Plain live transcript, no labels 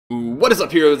What is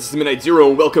up, heroes? This is Midnight Zero,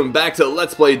 and welcome back to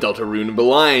Let's Play Deltarune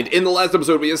Blind. In the last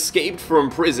episode, we escaped from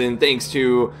prison thanks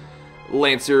to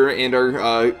Lancer and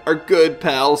our good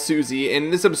pal, Susie. And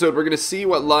in this episode, we're going to see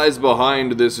what lies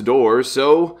behind this door,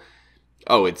 so...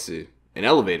 Oh, it's an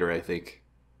elevator, I think.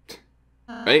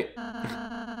 Right?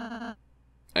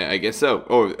 I guess so.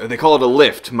 Oh, they call it a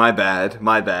lift. My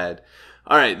bad.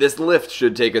 Alright, this lift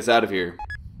should take us out of here.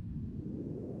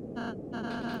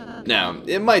 Now,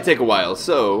 it might take a while,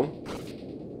 so...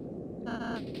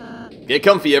 Get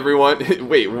comfy, everyone.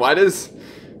 Wait, why does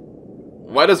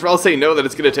Ralph say no that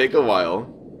it's gonna take a while?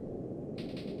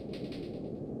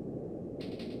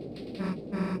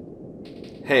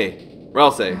 Hey,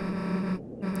 Ralph say.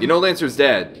 You know Lancer's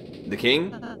dad, the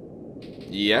king?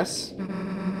 Yes?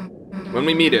 When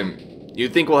we meet him, you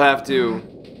think we'll have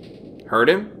to... hurt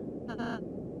him?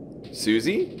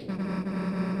 Susie?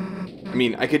 I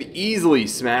mean, I could easily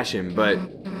smash him, but...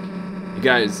 You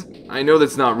guys, I know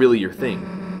that's not really your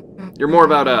thing. You're more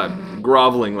about,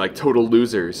 groveling like total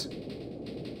losers.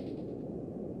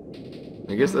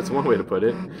 I guess that's one way to put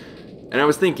it. And I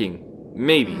was thinking,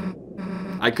 maybe,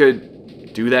 I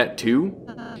could do that too?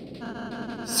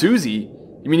 Susie?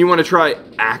 You mean you want to try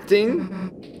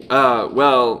acting?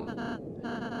 Well...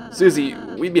 Susie,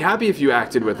 we'd be happy if you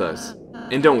acted with us.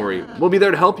 And don't worry, we'll be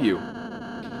there to help you.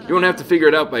 You won't have to figure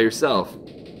it out by yourself.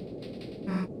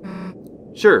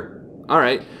 Sure.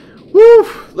 Alright. Woo!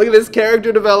 Look at this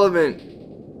character development.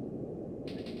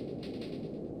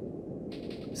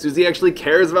 Susie actually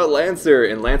cares about Lancer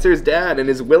and Lancer's dad and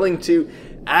is willing to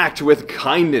act with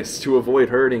kindness to avoid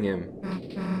hurting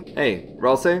him. Hey,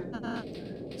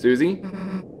 Ralsei? Susie?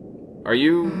 Are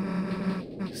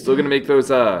you still gonna make those,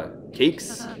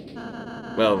 cakes?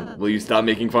 Well, will you stop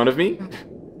making fun of me?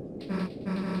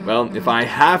 Well, if I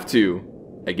have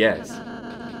to, I guess.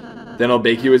 Then I'll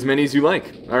bake you as many as you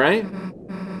like, alright?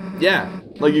 Yeah,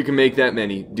 like you can make that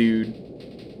many, dude.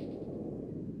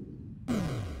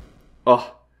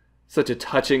 Oh, such a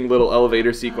touching little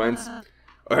elevator sequence.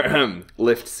 Or,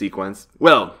 lift sequence.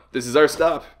 Well, this is our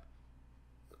stop.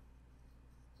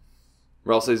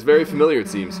 Ralph says very familiar, it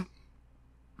seems.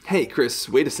 Hey, Chris,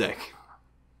 wait a sec.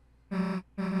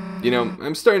 You know,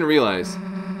 I'm starting to realize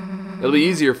it'll be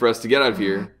easier for us to get out of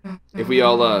here if we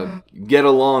all, get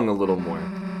along a little more.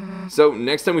 So,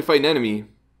 next time we fight an enemy,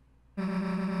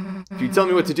 if you tell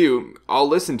me what to do, I'll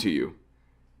listen to you.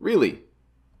 Really?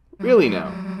 Really now?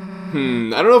 I don't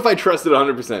know if I trust it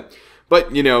 100%.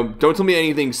 But, you know, don't tell me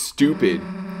anything stupid,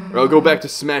 or I'll go back to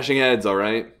smashing heads,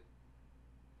 alright?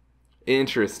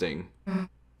 Interesting.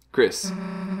 Chris,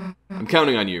 I'm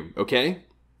counting on you, okay?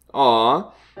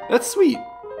 Aw, that's sweet.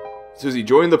 Susie,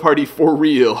 join the party for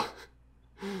real.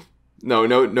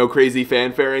 No crazy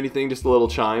fanfare or anything, just a little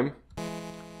chime.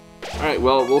 Alright,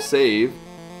 well, we'll save.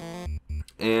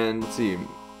 And, let's see.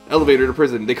 Elevator to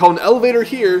prison. They call it an elevator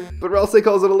here, but Ralsei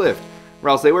calls it a lift.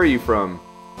 Ralsei, where are you from?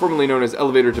 Formerly known as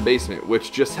elevator to basement,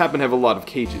 which just happen to have a lot of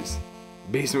cages.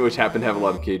 Basement which happen to have a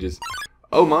lot of cages.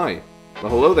 Oh my.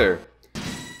 Well, hello there.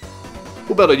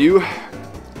 We'll bet on you.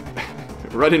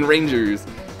 Running Rangers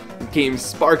came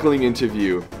sparkling into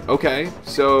view. Okay,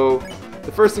 so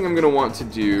the first thing I'm going to want to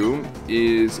do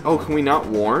is... Oh, can we not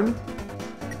warn?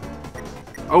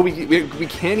 Oh, we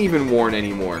can't even warn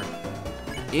anymore.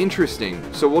 Interesting.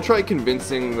 So we'll try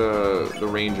convincing the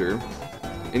ranger.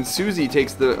 And Susie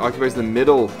occupies the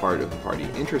middle part of the party.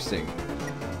 Interesting.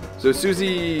 So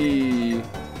Susie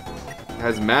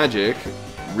has magic.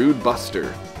 Rude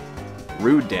Buster.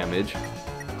 Rude damage.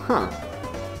 Huh.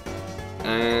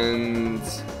 And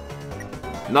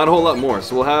not a whole lot more.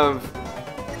 So we'll have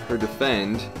her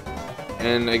defend.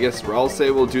 And I guess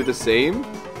Ralsei will do the same.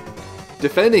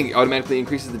 Defending automatically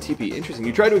increases the TP. Interesting.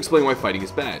 You try to explain why fighting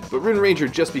is bad, but Rune Ranger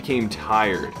just became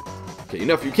tired. Okay,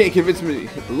 enough. You can't convince me.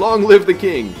 Long live the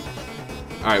king.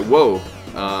 Alright, whoa.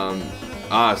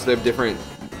 So they have different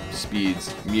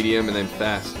speeds. Medium and then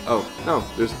fast. Oh, no.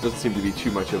 There doesn't seem to be too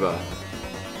much of a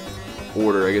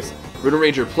order, I guess. Rune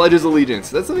Ranger pledges allegiance.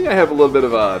 That's something I have a little bit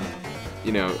of a,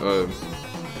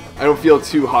 I don't feel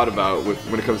too hot about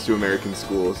when it comes to American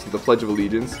schools. The Pledge of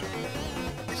Allegiance.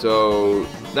 So,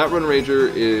 that Rune Ranger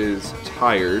is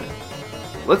tired.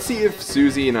 Let's see if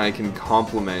Susie and I can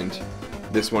complement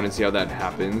this one and see how that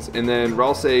happens. And then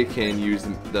Ralsei can use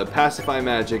the Pacify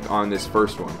magic on this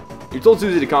first one. You told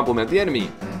Susie to compliment the enemy.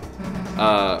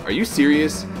 Are you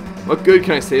serious? What good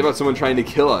can I say about someone trying to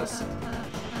kill us?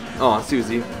 Aw,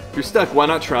 Susie, if you're stuck, why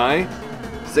not try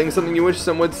saying something you wish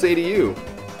someone would say to you?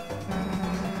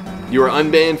 You are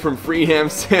unbanned from Free Ham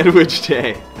Sandwich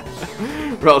Day.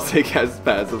 Ralsei has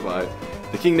Pacify.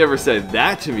 The king never said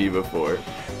that to me before.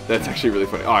 That's actually really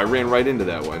funny. Oh, I ran right into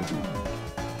that one.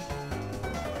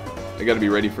 I gotta be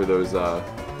ready for those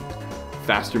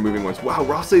faster moving ones. Wow,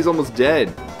 Rossay's almost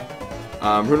dead.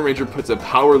 Rune Ranger puts a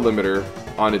power limiter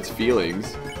on its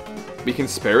feelings. We can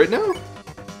spare it now?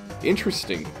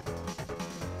 Interesting.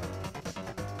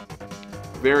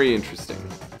 Very interesting.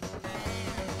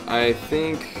 I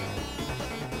think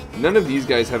none of these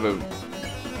guys have a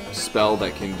spell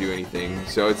that can do anything,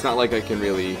 so it's not like I can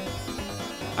really...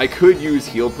 I could use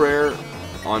Heal Prayer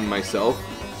on myself,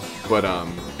 but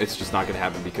it's just not going to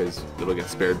happen because it'll get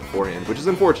spared beforehand, which is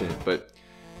unfortunate, but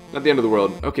not the end of the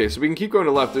world. Okay, so we can keep going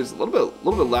to left. There's a little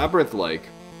bit labyrinth-like.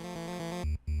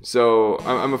 So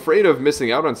I'm afraid of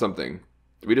missing out on something.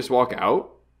 Did we just walk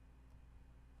out?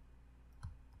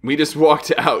 We just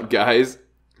walked out, guys.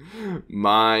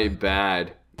 My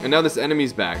bad. And now this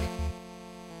enemy's back.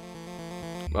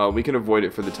 Well, we can avoid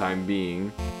it for the time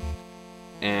being.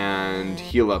 And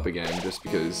heal up again, just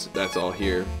because that's all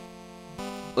here.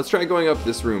 Let's try going up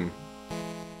this room.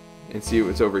 And see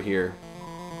what's over here.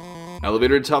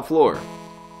 Elevator to top floor.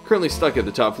 Currently stuck at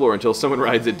the top floor until someone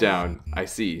rides it down. I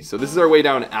see. So this is our way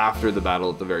down after the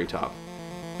battle at the very top.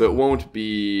 But won't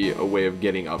be a way of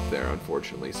getting up there,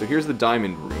 unfortunately. So here's the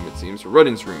diamond room, it seems.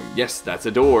 Rudden's room. Yes, that's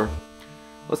a door.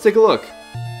 Let's take a look.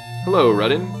 Hello,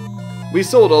 Rudden. We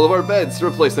sold all of our beds to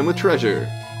replace them with treasure.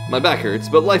 My back hurts,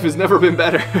 but life has never been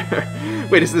better.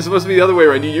 Wait, is this supposed to be the other way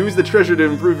around? You use the treasure to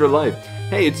improve your life.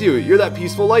 Hey, it's you. You're that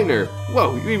peaceful lightner.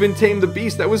 Whoa, you even tamed the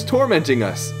beast that was tormenting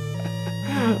us.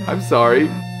 I'm sorry.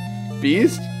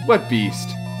 Beast? What beast?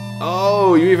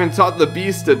 Oh, you even taught the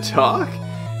beast to talk?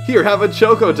 Here, have a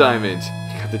Choco Diamond.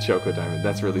 You got the Choco Diamond.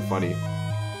 That's really funny.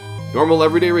 Normal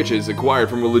everyday riches acquired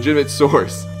from a legitimate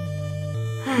source.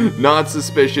 Not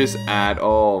suspicious at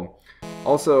all.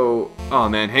 Also, oh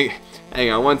man,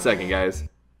 hang on one second, guys.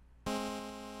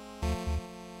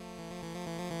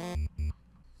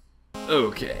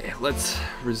 Okay, let's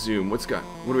resume. What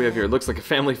do we have here? It looks like a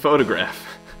family photograph.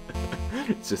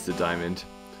 It's just a diamond.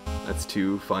 That's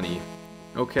too funny.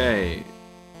 Okay.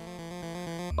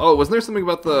 Oh, wasn't there something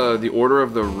about the order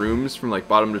of the rooms from like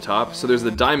bottom to top? So there's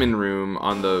the diamond room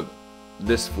on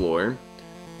this floor.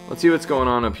 Let's see what's going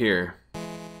on up here.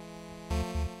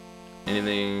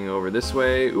 Anything over this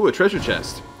way? Ooh, a treasure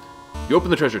chest. You open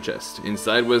the treasure chest.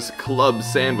 Inside was club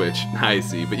sandwich. I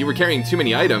see, but you were carrying too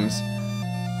many items.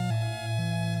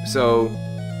 So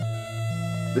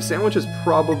the sandwich is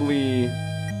probably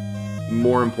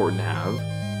more important to have.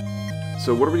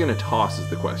 So what are we going to toss is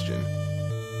the question.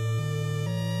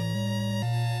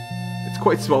 It's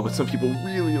quite small, but some people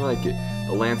really like it.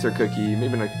 The Lancer cookie,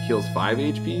 maybe like heals 5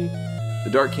 HP.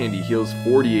 The dark candy heals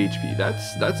 40 HP.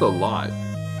 That's a lot.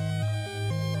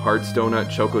 Hearts donut,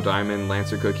 Choco Diamond,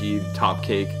 Lancer cookie, top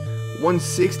cake.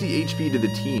 160 HP to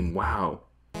the team. Wow.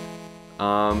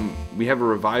 We have a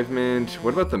revivement.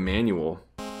 What about the manual?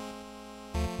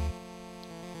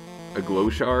 A glow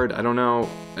shard? I don't know.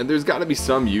 And there's got to be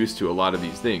some use to a lot of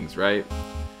these things, right?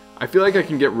 I feel like I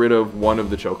can get rid of one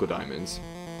of the Choco Diamonds.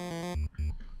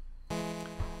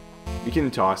 We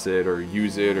can toss it or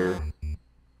use it, or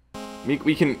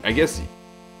we can, I guess,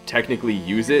 technically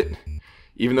use it,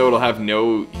 even though it'll have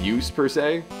no use per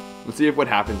se. Let's see what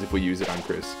happens if we use it on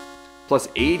Chris. Plus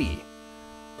 80.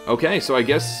 Okay, so I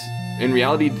guess in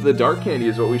reality the dark candy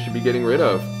is what we should be getting rid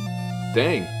of.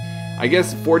 Dang. I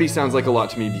guess 40 sounds like a lot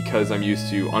to me because I'm used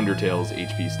to Undertale's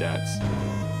HP stats.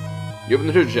 You open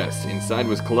the treasure chest. Inside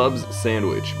was Club's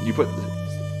sandwich. We put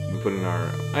in our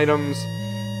items.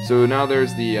 So now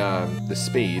there's the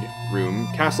spade room,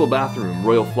 castle bathroom,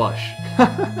 royal flush.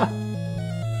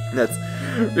 That's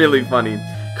really funny.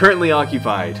 Currently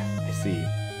occupied. I see.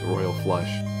 The royal flush.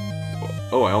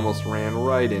 Oh, I almost ran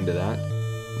right into that.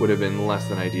 Would have been less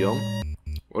than ideal.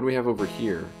 What do we have over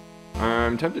here?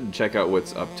 I'm tempted to check out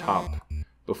what's up top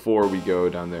before we go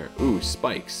down there. Ooh,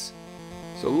 spikes.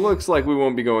 So it looks like we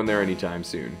won't be going there anytime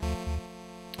soon.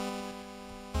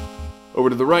 Over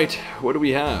to the right, what do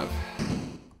we have?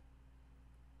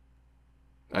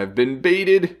 I've been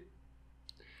baited.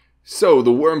 So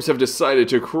the worms have decided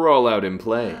to crawl out and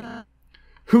play.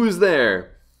 Who's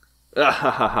there? Ah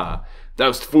ha ha ha.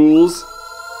 Thou'st fools.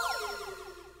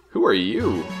 Who are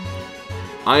you?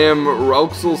 I am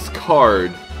Rauxel's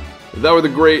card. Thou were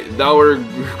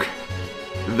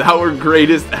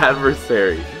greatest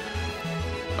adversary.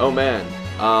 Oh man.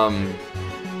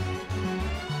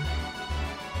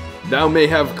 Thou may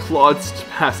have clodsed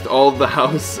past all the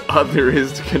house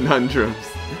otherest conundrums,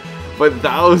 but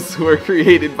thous were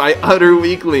created by utter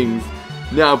weaklings.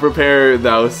 Now prepare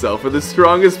thyself for the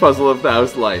strongest puzzle of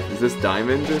thou's life. Is this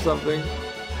diamond or something?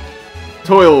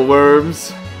 Toil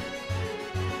worms.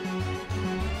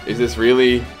 Is this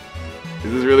really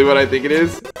what I think it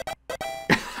is?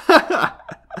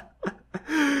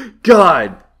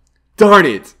 God! Darn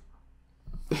it!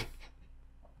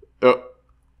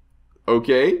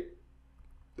 Okay.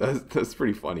 That's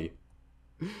pretty funny.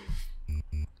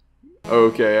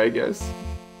 Okay, I guess.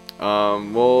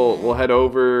 We'll head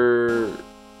over.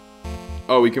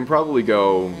 Oh, we can probably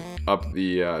go up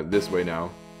the this way now.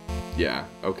 Yeah.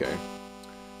 Okay.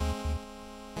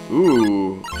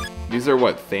 Ooh, these are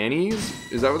what, fannies?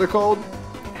 Is that what they're called?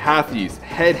 Hathies.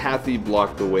 Head Hathie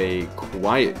blocked the way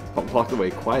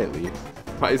quietly.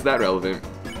 Why is that relevant?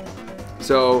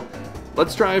 So,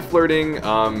 let's try flirting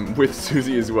with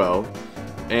Susie as well.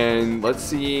 And let's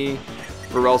see,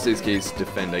 for Ralsei's case,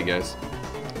 defend, I guess.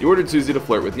 You ordered Susie to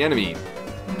flirt with the enemy.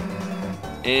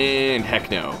 And heck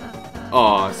no.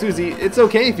 Aw, Susie, it's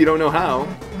okay if you don't know how.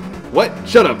 What?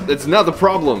 Shut up, that's not the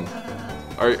problem.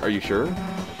 Are you sure?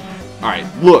 Alright,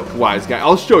 look, wise guy,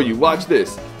 I'll show you, watch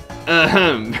this.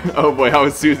 Ahem. Oh boy, how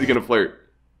is Susie gonna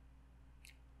flirt?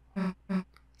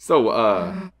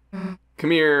 So,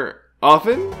 come here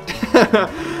often?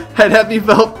 Had Happy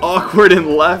felt awkward and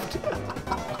left?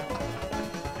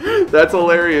 That's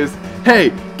hilarious.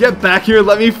 Hey, get back here and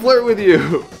let me flirt with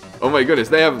you. Oh my goodness,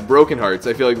 they have broken hearts.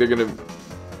 I feel like they're gonna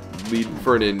lead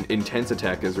for an intense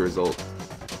attack as a result.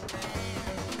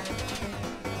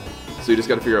 So you just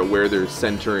gotta figure out where they're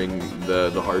centering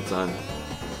the hearts on.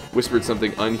 Whispered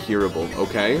something unhearable.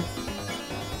 Okay.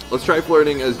 Let's try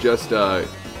flirting as just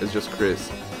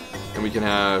Chris. And we can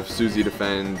have Susie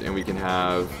defend, and we can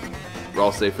have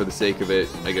Ralsei, for the sake of it,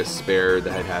 I guess, spare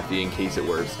the Head Hathie in case it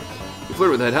works. We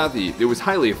flirted with Head Hathie. It was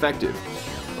highly effective.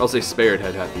 Ralsei spared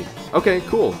Head Hathie. Okay,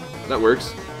 cool. That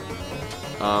works.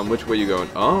 Which way you going?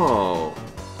 Oh,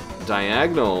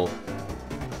 diagonal.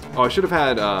 Oh, I should have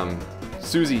had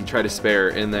Susie try to spare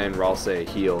and then Ralsei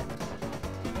heal.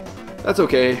 That's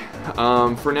okay.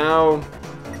 For now,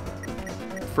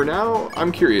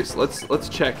 I'm curious. Let's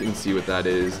check and see what that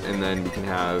is, and then we can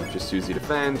have just Susie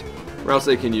defend.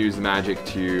 Ralsei can use magic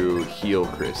to heal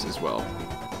Chris as well.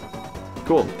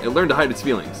 Cool. It learned to hide its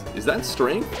feelings. Is that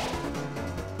strength?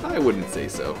 I wouldn't say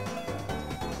so.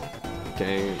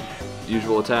 Okay.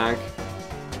 Usual attack.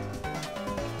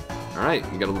 Alright,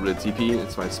 we got a little bit of TP.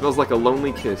 It's fine. It smells like a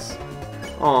lonely kiss.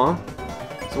 Aw.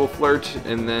 So we'll flirt,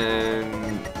 and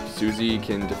then Susie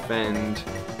can defend.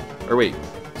 Or wait,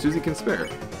 Susie can spare.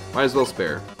 Might as well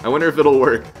spare. I wonder if it'll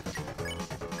work.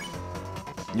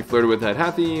 You flirted with Head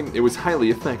Hathie. It was highly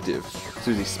effective.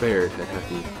 Susie spared Head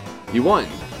Hathie. You won.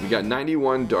 We got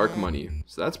 91 dark money.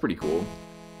 So that's pretty cool.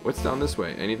 What's down this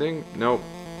way? Anything? Nope.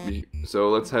 So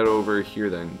let's head over here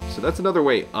then. So that's another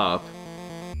way up.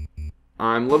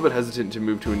 I'm a little bit hesitant to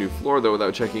move to a new floor though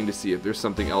without checking to see if there's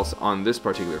something else on this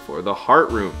particular floor. The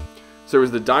heart room. So there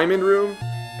was the diamond room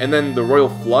and then the royal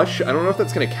flush. I don't know if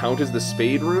that's going to count as the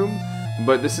spade room,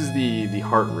 but this is the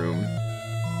heart room.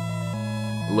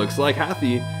 Looks like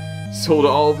Hathie sold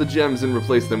all the gems and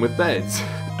replaced them with beds.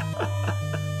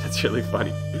 That's really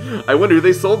funny. I wonder who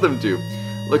they sold them to.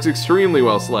 Looks extremely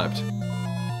well slept.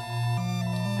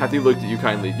 Hathie looked at you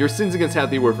kindly. Your sins against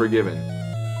Hathie were forgiven.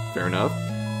 Fair enough.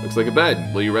 Looks like a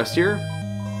bed. Will you rest here?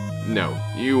 No,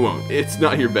 you won't. It's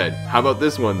not your bed. How about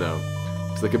this one though?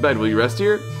 Looks like a bed. Will you rest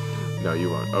here? No, you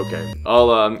won't. Okay.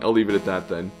 I'll leave it at that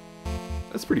then.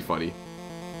 That's pretty funny.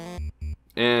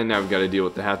 And now we've got to deal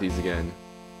with the Hathies again.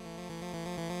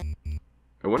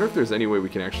 I wonder if there's any way we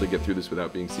can actually get through this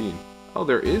without being seen. Oh,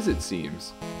 there is, it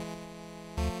seems.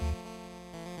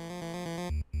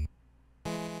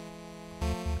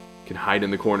 Can hide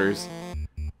in the corners.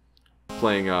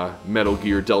 Playing Metal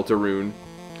Gear Deltarune.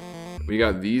 We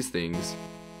got these things.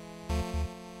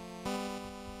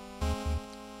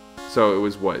 So it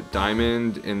was what?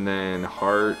 Diamond and then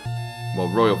heart. Well,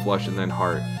 royal flush and then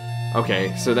heart.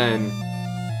 Okay, so then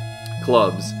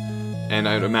clubs. And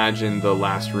I'd imagine the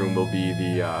last room will be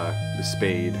the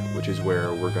spade, which is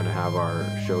where we're gonna have our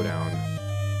showdown.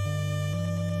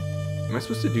 Am I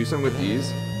supposed to do something with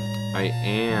these? I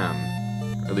am.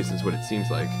 Or at least that's what it seems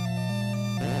like.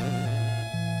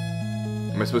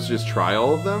 Am I supposed to just try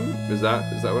all of them? Is that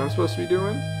what I'm supposed to be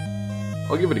doing?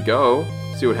 I'll give it a go.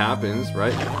 See what happens,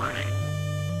 right?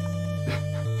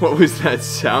 What was that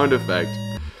sound effect?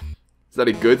 Is that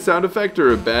a good sound effect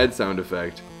or a bad sound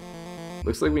effect?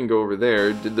 Looks like we can go over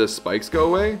there. Did the spikes go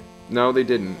away? No, they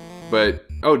didn't. But,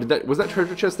 oh, was that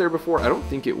treasure chest there before? I don't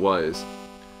think it was.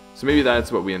 So maybe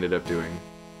that's what we ended up doing.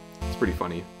 It's pretty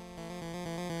funny.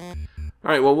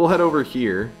 Alright, well, we'll head over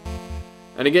here.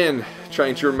 And again,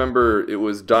 trying to remember, it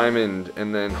was diamond,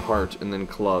 and then heart, and then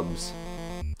clubs.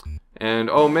 And,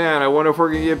 oh man, I wonder if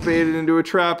we're gonna get baited into a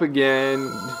trap again.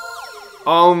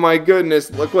 Oh my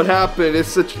goodness, look what happened.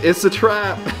 It's a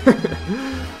trap.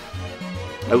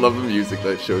 I love the music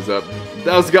that shows up.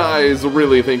 Those guys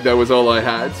really think that was all I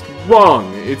had?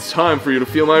 Wrong! It's time for you to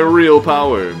feel my real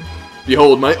power.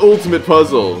 Behold my ultimate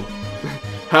puzzle.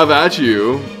 Have at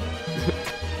you.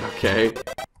 Okay.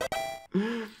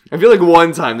 I feel like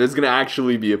one time there's gonna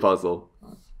actually be a puzzle.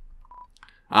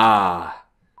 Ah.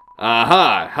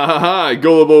 Aha! Ha ha ha!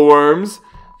 Gullible worms!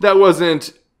 That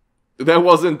wasn't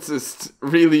just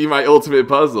really my ultimate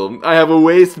puzzle. I have a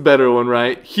waste better one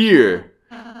right here.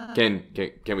 Can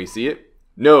we see it?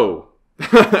 No.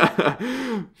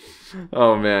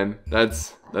 Oh man,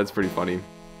 that's pretty funny.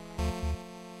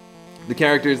 The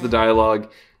characters, the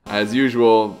dialogue, as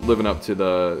usual, living up to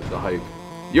the hype.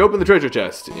 You opened the treasure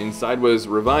chest. Inside was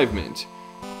revivement,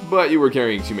 but you were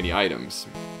carrying too many items.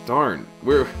 Darn.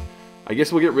 I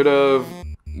guess we'll get rid of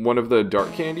one of the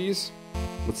dark candies.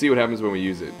 Let's see what happens when we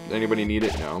use it. Anybody need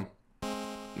it? No.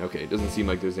 Okay, it doesn't seem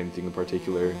like there's anything in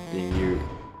particular being used,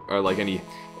 or like any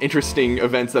interesting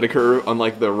events that occur,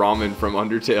 unlike the ramen from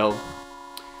Undertale.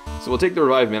 So we'll take the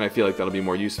revivement. I feel like that'll be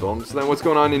more useful. So then what's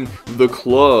going on in the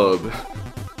club?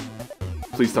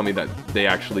 Please tell me that they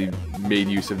actually made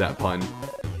use of that pun.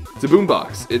 It's a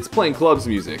boombox. It's playing club's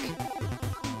music.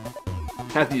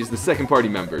 Hathy is the second party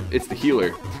member. It's the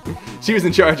healer. She was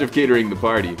in charge of catering the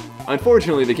party.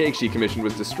 Unfortunately, the cake she commissioned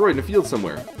was destroyed in a field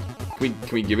somewhere. Can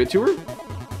we give it to her?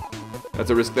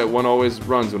 That's a risk that one always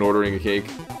runs when ordering a cake.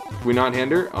 Can we not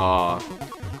hand her? Aw.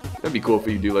 That'd be cool if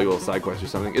you do like a little side quest or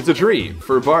something. It's a tree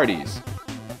for parties.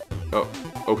 Oh,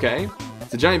 okay.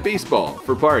 It's a giant baseball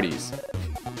for parties.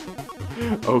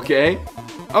 Okay.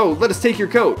 Oh, let us take your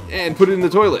coat and put it in the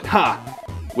toilet. Ha!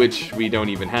 Which we don't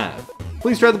even have.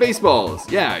 Please try the baseballs.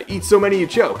 Yeah, eat so many you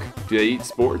choke. Do they eat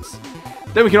sports?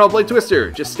 Then we can all play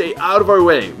Twister. Just stay out of our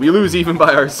way. We lose even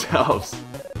by ourselves.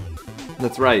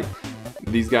 That's right.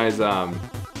 These guys,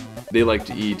 they like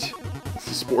to eat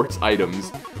sports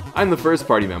items. I'm the first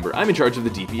party member. I'm in charge of the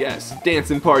DPS.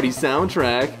 Dance and Party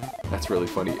soundtrack. That's really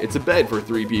funny. It's a bed for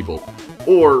 3 people.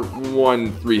 Or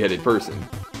one 3-headed person.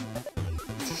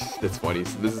 That's funny.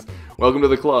 So this is welcome to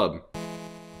the club.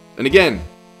 And again,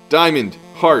 Diamond,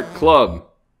 Heart, Club.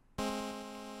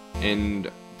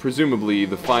 And presumably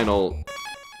the final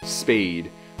spade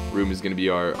room is going to be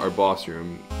our boss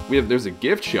room. There's a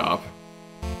gift shop.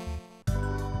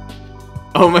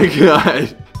 Oh my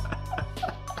god.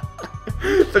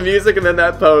 The music and then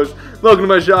that pose. Welcome to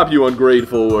my shop, you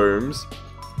ungrateful worms.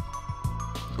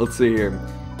 Let's see here.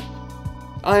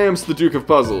 I am the Duke of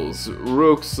Puzzles,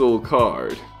 Roxel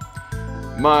Card.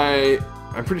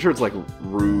 I'm pretty sure it's like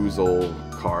Ruzel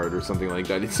Card or something like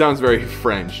that. It sounds very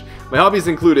French. My hobbies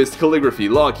include calligraphy,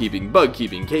 law keeping, bug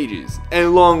keeping, cages,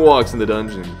 and long walks in the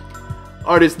dungeon.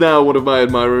 Artist thou one of my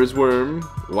admirers, worm?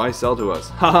 Why sell to us?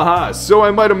 Ha ha ha! So I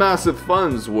might amass of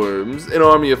funds, worms, an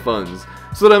army of funds,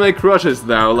 so that I may crush us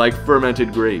thou like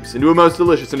fermented grapes into a most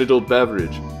delicious and adult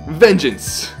beverage.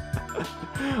 Vengeance!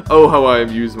 Oh, how I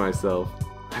amuse myself.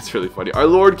 That's really funny. Our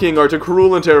Lord King art a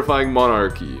cruel and terrifying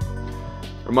monarch.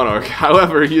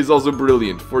 However, he is also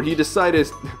brilliant, for he decided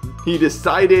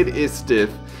Istif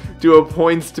to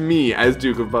appoint me as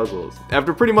Duke of Puzzles,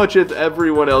 after pretty much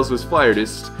everyone else was fired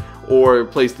or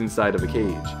placed inside of a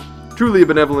cage. Truly a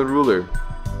benevolent ruler.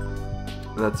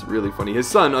 That's really funny. His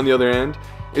son, on the other hand,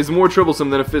 is more troublesome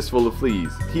than a fistful of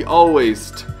fleas. He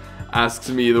always asks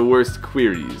me the worst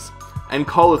queries, and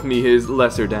calleth me his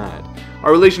lesser dad.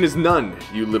 Our relation is none,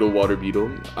 you little water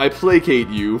beetle. I placate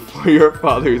you for your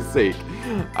father's sake.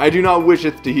 I do not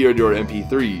wisheth to hear your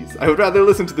MP3s. I would rather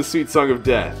listen to the sweet song of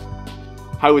death.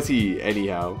 How is he,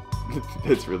 anyhow?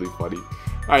 That's really funny.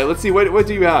 Alright, let's see, what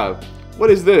do you have?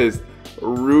 What is this?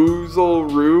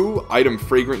 Ruzel Rue, item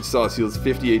fragrant sauce heals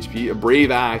 50 HP, a brave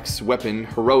axe, weapon,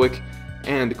 heroic,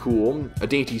 and cool, a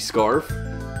dainty scarf,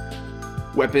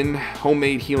 weapon,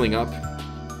 homemade healing up.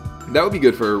 That would be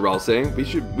good for Ralsei.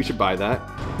 We should buy that.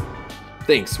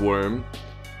 Thanks, worm.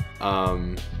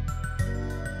 And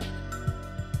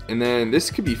then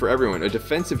this could be for everyone, a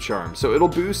defensive charm. So it'll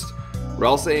boost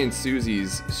Ralsei and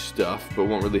Susie's stuff, but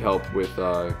won't really help with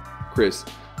Chris.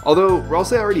 Although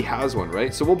Ralsei already has one,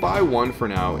 right? So we'll buy one for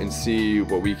now and see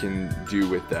what we can do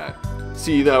with that.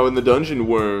 See thou in the dungeon,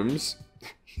 worms.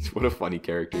 What a funny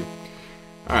character.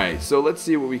 Alright, so let's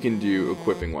see what we can do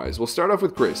equipping-wise. We'll start off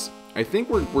with Chris. I think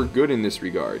we're good in this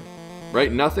regard,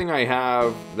 right? Nothing I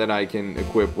have that I can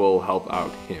equip will help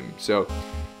out him. So,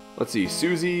 let's see.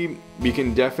 Susie, we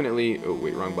can definitely... Oh,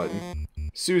 wait, wrong button.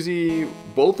 Susie,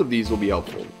 both of these will be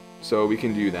helpful. So we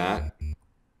can do that.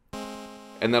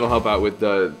 And that'll help out with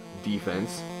the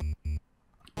defense.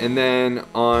 And then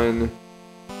on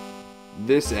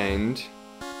this end,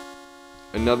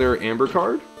 another Amber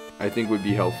card I think would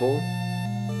be helpful.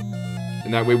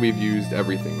 And that way we've used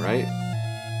everything, right?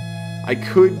 I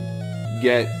could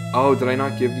get... Oh, did I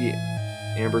not give the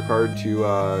amber card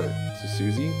to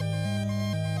Susie?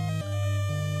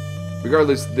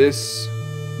 Regardless, this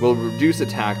will reduce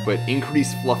attack, but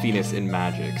increase fluffiness in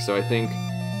magic. So I think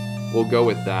we'll go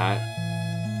with that.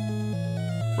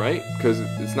 Right? Because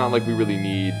it's not like we really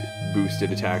need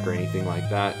boosted attack or anything like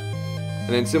that. And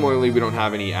then similarly, we don't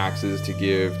have any axes to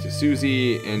give to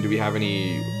Susie. And do we have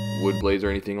any wood blades or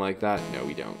anything like that? No,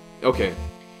 we don't. Okay.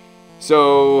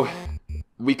 So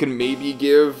we can maybe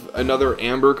give another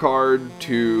amber card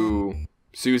to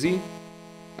Susie.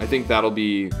 I think that'll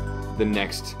be the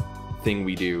next thing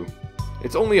we do.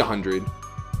 It's only 100,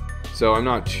 so I'm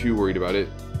not too worried about it.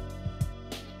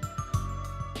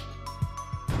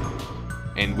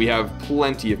 And we have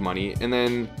plenty of money, and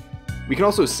then we can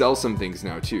also sell some things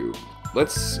now too.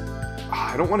 Let's...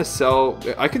 I don't want to sell...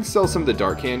 I can sell some of the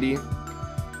dark candy,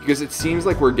 because it seems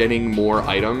like we're getting more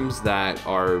items that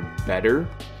are better.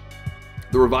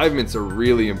 The revivements are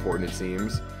really important, it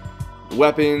seems.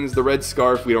 Weapons, the red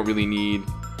scarf we don't really need.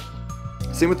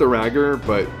 Same with the Ragger,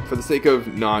 but for the sake of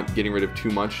not getting rid of too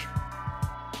much,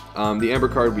 the Amber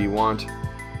card we want.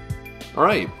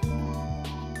 Alright.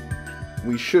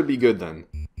 We should be good then.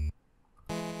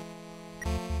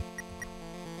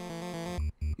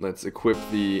 Let's equip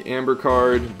the Amber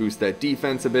card, boost that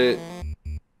defense a bit,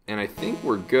 and I think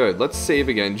we're good. Let's save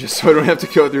again, just so I don't have to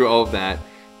go through all of that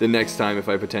the next time if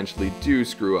I potentially do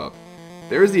screw up.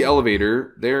 There's the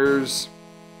elevator. There's...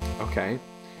 Okay.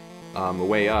 A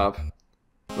way up.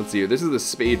 Let's see here. This is the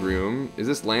spade room. Is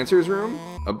this Lancer's room?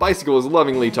 A bicycle is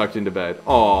lovingly tucked into bed.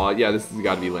 Aw, yeah, this has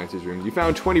got to be Lancer's room. You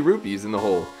found 20 rupees in the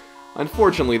hole.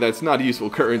 Unfortunately, that's not a useful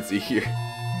currency here.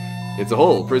 It's a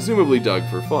hole, presumably dug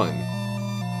for fun.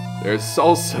 There's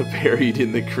salsa buried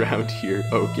in the ground here.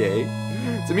 Okay.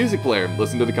 It's a music player.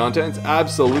 Listen to the contents?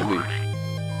 Absolutely.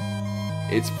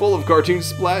 It's full of cartoon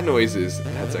splat noises.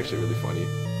 That's actually really funny.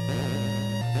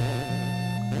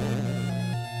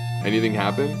 Anything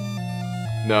happen?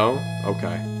 No?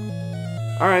 Okay.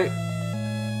 Alright.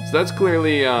 So that's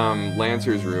clearly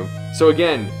Lancer's room. So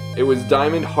again, it was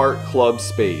Diamond, Heart, Club,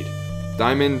 Spade.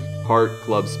 Diamond, Heart,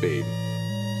 Club, Spade.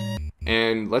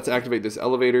 And let's activate this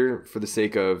elevator for the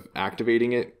sake of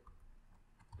activating it.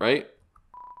 Right?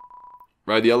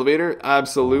 Ride the elevator?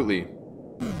 Absolutely.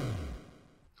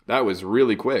 That was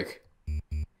really quick.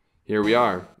 Here we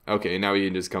are. Okay, now we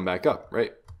can just come back up,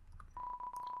 right?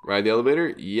 Ride the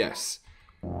elevator? Yes.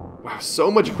 Wow,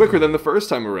 so much quicker than the first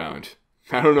time around.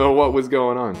 I don't know what was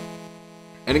going on.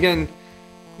 And again,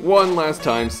 one last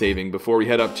time saving before we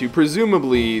head up to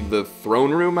presumably the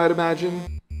throne room, I'd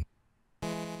imagine.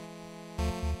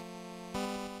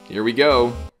 Here we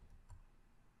go.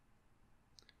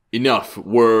 Enough,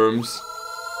 worms.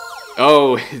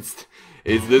 Oh, it's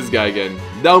this guy again.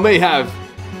 Thou may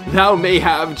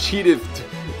have cheated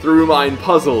through mine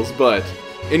puzzles, but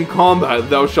in combat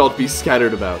thou shalt be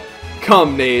scattered about.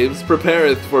 Come, knaves,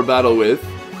 prepareth for battle with...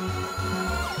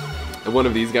 And one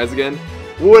of these guys again.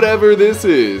 Whatever this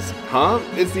is. Huh?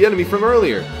 It's the enemy from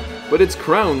earlier. But its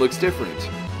crown looks different.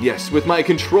 Yes, with my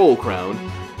control crown,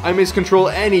 I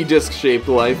miscontrol any disc-shaped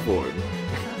life form.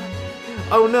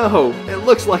 Oh no, it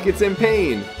looks like it's in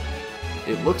pain.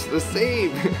 It looks the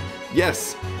same.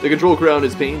 Yes, the control crown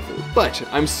is painful, but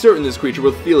I'm certain this creature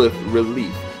will feeleth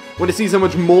relief when it sees how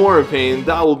much more pain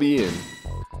thou will be in.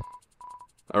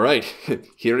 Alright,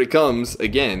 here it comes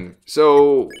again.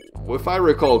 So, if I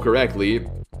recall correctly,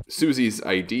 Susie's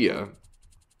idea...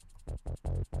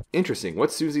 Interesting,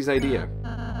 what's Susie's idea?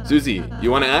 Susie, you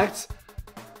want to act?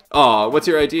 Aw, what's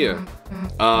your idea?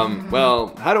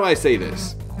 Well, how do I say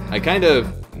this? I kind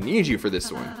of need you for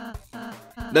this one.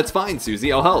 That's fine,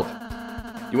 Susie, I'll help.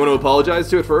 You want to apologize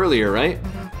to it for earlier, right?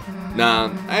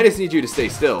 Nah, I just need you to stay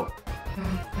still.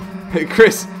 Hey,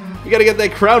 Chris, you gotta get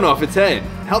that crown off its head.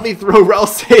 Help me throw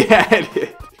Ralsei at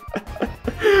it.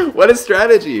 What a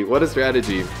strategy, what a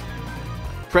strategy.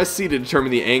 Press C to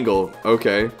determine the angle.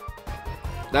 Okay.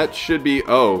 That should be...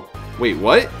 Oh, wait,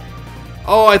 what?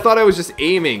 Oh, I thought I was just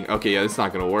aiming. Okay, yeah, that's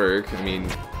not gonna work. I mean,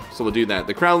 so we'll do that.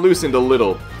 The crown loosened a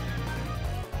little.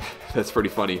 That's pretty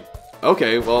funny.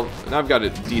 Okay, well, now I've got a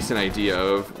decent idea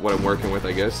of what I'm working with,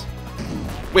 I guess.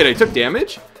 Wait, I took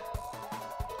damage?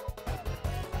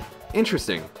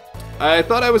 Interesting. I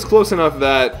thought I was close enough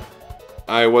that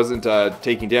I wasn't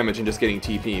taking damage and just getting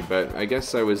TP, but I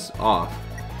guess I was off.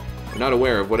 I'm not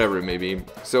aware of whatever it may be.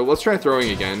 So let's try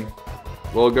throwing again.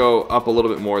 We'll go up a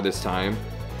little bit more this time.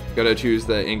 Gotta choose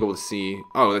the angle with C.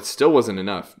 Oh, that still wasn't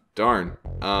enough. Darn.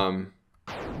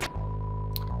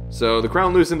 So the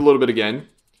crown loosened a little bit again.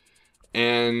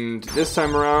 And this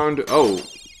time around,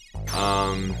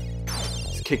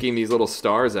 kicking these little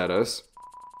stars at us.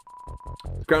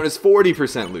 The crown is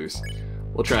 40% loose.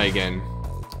 We'll try again.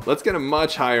 Let's get a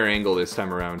much higher angle this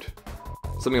time around.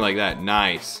 Something like that.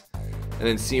 Nice. And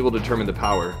then C will determine the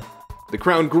power. The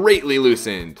crown greatly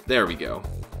loosened. There we go.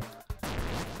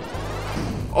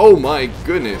 Oh my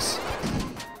goodness.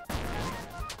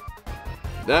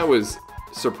 That was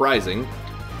surprising.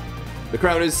 The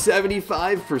crown is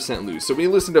 75% loose, so we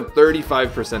loosened up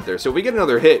 35% there. So if we get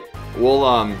another hit,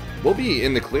 we'll be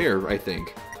in the clear, I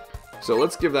think. So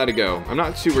let's give that a go. I'm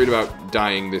not too worried about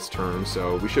dying this turn,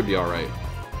 so we should be alright.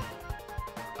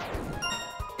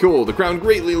 Cool, the crown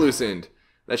greatly loosened.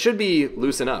 That should be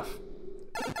loose enough.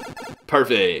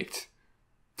 Perfect.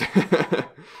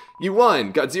 You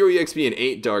won! Got 0 EXP and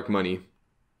 8 dark money.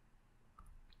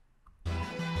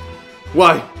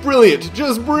 Why, brilliant!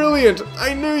 Just brilliant!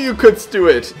 I knew you couldst do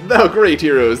it! Thou great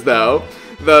heroes, thou!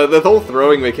 The whole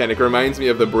throwing mechanic reminds me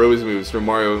of the bros moves from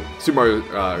Super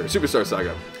Mario Superstar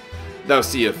Saga. Thou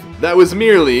seest, that was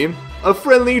merely a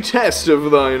friendly test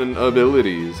of thine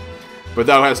abilities. But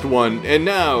thou hast won, and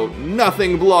now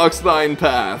nothing blocks thine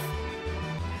path.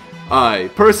 I,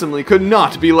 personally, could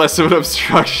not be less of an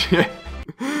obstruction.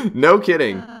 No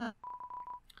kidding.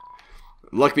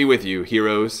 Luck be with you,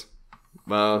 heroes.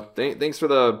 Thanks for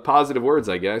the positive words,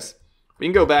 I guess. We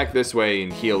can go back this way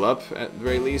and heal up, at the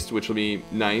very least, which will be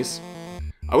nice.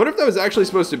 I wonder if that was actually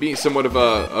supposed to be somewhat of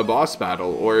a boss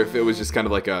battle, or if it was just kind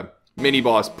of like a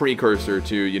mini-boss precursor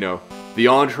to, you know, the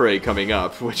entree coming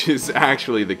up, which is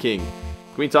actually the king.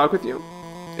 Can we talk with you?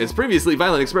 Its previously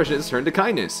violent expression has turned to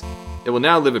kindness. It will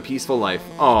now live a peaceful life.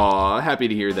 Aww, happy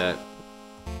to hear that.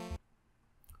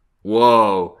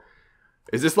 Whoa.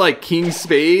 Is this like King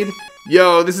Spade?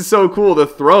 Yo, this is so cool. The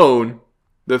throne.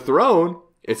 The throne?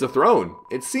 It's a throne.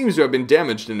 It seems to have been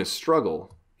damaged in a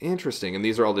struggle. Interesting. And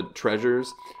these are all the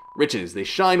treasures. Riches. They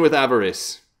shine with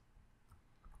avarice.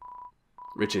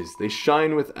 Riches. They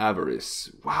shine with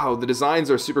avarice. Wow, the designs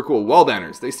are super cool. Wall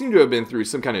banners. They seem to have been through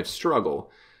some kind of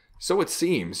struggle. So it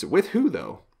seems. With who,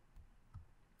 though?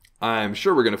 I'm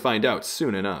sure we're going to find out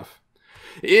soon enough.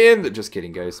 Just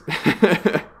kidding, guys.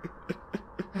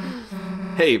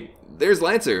 Hey, there's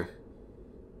Lancer.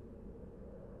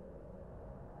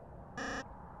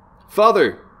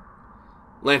 Father!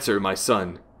 Lancer, my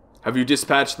son. Have you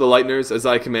dispatched the Lightners as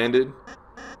I commanded?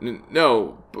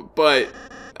 No, but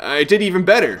I did even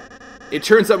better. It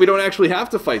turns out we don't actually have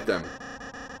to fight them.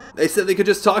 They said they could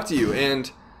just talk to you, and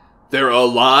they're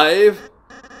alive?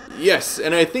 Yes,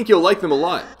 and I think you'll like them a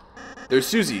lot. There's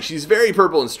Susie. She's very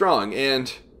purple and strong,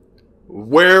 and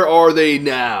where are they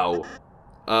now?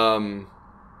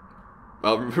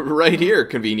 Well, right here,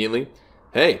 conveniently.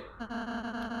 Hey,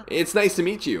 it's nice to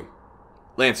meet you.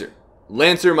 Lancer.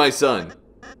 Lancer, my son.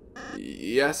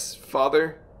 Yes,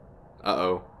 father?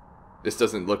 Uh-oh. This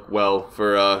doesn't look well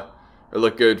for, or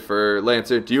look good for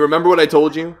Lancer. Do you remember what I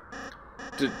told you?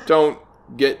 Don't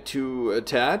get too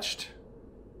attached?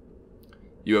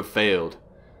 You have failed.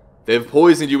 They have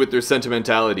poisoned you with their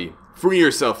sentimentality. Free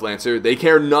yourself, Lancer. They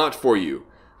care not for you.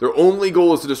 Their only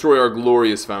goal is to destroy our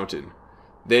glorious fountain.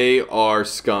 They are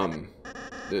scum.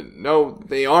 No,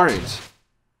 they aren't.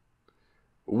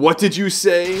 What did you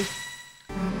say?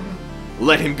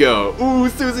 Let him go. Ooh,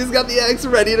 Susie's got the axe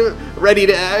ready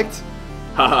to act.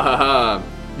 Ha ha ha ha.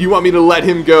 You want me to let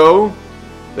him go?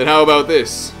 Then how about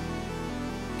this?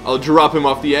 I'll drop him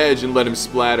off the edge and let him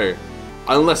splatter.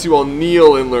 Unless you all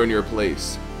kneel and learn your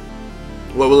place.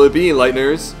 What will it be,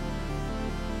 Lightners?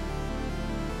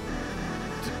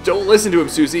 Don't listen to him,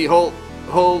 Susie.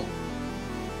 Hold.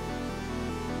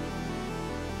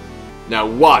 Now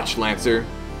watch, Lancer.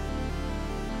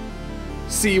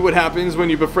 See what happens when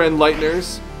you befriend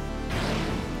Lightners?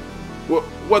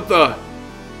 What the?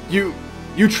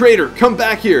 You traitor, come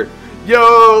back here.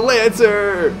 Yo,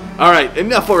 Lancer! Alright,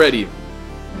 enough already.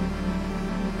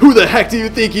 Who the heck do you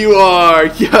think you are?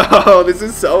 Yo, this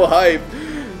is so hype.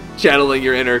 Channeling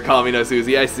your inner Kamina,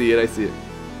 Susie. I see it.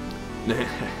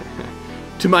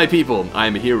 To my people, I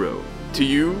am a hero. To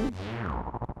you,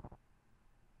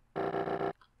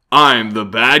 I'm the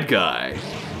bad guy.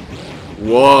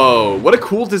 Whoa, what a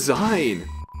cool design.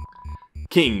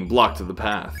 King blocked the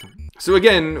path. So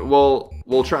again,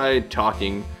 we'll try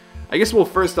talking. I guess we'll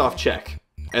first off check,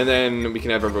 and then we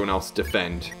can have everyone else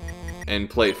defend and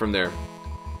play it from there.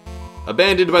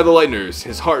 Abandoned by the Lightners,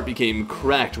 his heart became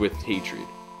cracked with hatred.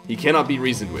 He cannot be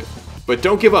reasoned with. But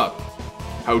don't give up.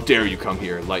 How dare you come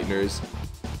here, Lightners?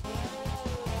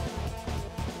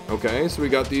 Okay, so we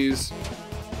got these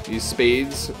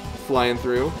spades flying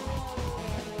through.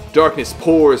 Darkness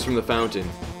pours from the fountain.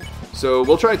 So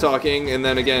we'll try talking, and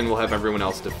then again we'll have everyone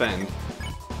else defend.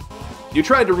 You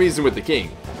tried to reason with the king.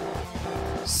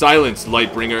 Silence,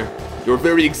 Lightbringer. Your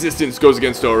very existence goes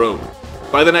against our own.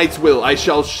 By the Knight's will, I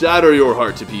shall shatter your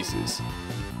heart to pieces.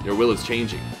 Your will is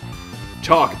changing.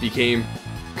 Talk became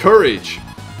courage.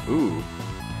 Ooh.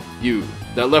 You,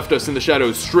 that left us in the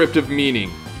shadows, stripped of meaning.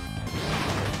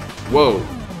 Whoa.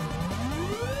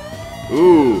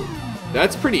 Ooh,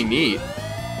 that's pretty neat.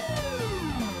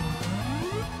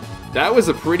 That was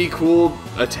a pretty cool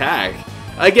attack.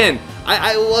 Again,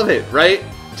 I love it, right?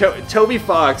 Toby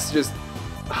Fox just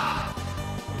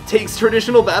takes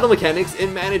traditional battle mechanics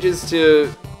and manages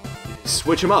to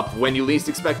switch them up when you least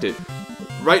expect it.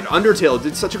 Right, Undertale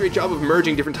did such a great job of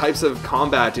merging different types of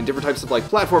combat and different types of like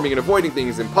platforming and avoiding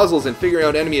things and puzzles and figuring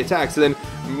out enemy attacks and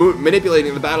then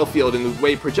manipulating the battlefield and the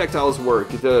way projectiles work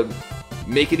to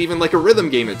make it even like a rhythm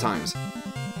game at times.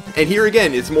 And here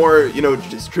again, it's more, you know,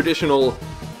 just traditional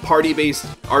party-based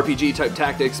RPG type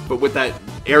tactics, but with that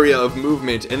area of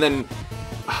movement. And then,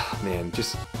 man,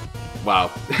 just wow.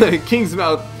 King's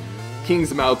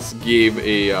Mouths gave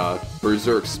a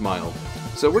berserk smile.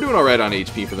 So we're doing alright on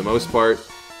HP for the most part.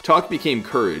 Talk became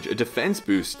courage, a defense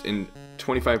boost in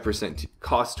 25%,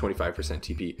 costs 25%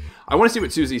 TP. I want to see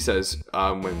what Susie says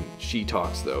when she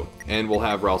talks though, and we'll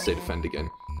have Ralse defend again.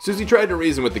 Susie tried to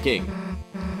reason with the king.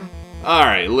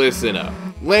 Alright, listen up.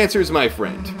 Lancer's my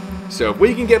friend, so if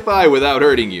we can get by without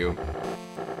hurting you,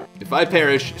 if I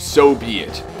perish, so be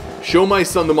it. Show my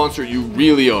son the monster you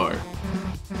really are.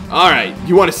 Alright,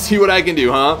 you want to see what I can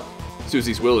do, huh?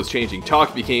 Susie's will is changing.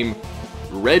 Talk became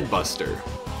Redbuster.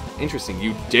 Interesting.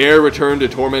 You dare return to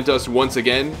torment us once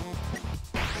again?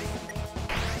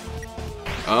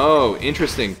 Oh,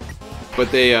 interesting.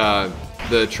 But they,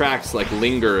 the tracks, like,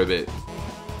 linger a bit.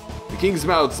 The King's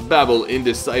Mouths babble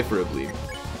indecipherably.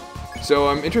 So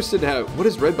I'm interested to have... What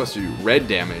does Redbuster do? Red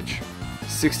damage.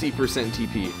 60%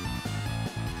 TP.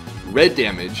 Red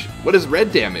damage? What is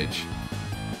red damage?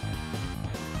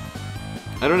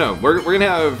 I don't know. We're gonna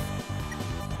have...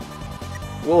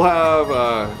 We'll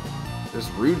have,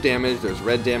 there's rude damage, there's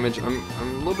red damage. I'm a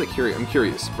little bit curious. I'm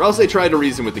curious. Ralse tried to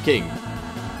reason with the king.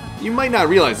 You might not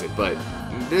realize it, but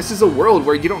this is a world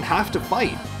where you don't have to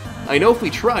fight. I know if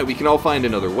we try, we can all find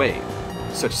another way.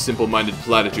 Such simple-minded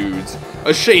platitudes.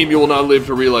 A shame you will not live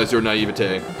to realize your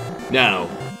naivete. Now,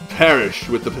 perish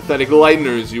with the pathetic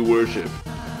lighteners you worship.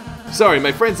 Sorry,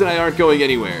 my friends and I aren't going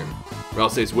anywhere.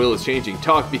 Ralse's will is changing.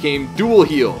 Talk became dual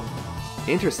heal.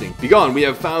 Interesting. Begone, we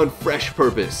have found fresh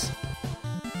purpose.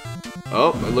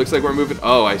 Oh, it looks like we're moving.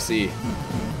 Oh, I see.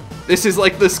 This is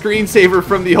like the screensaver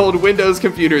from the old Windows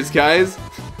computers, guys.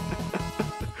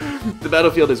 The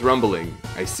battlefield is rumbling.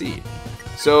 I see.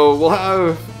 So we'll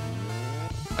have...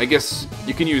 I guess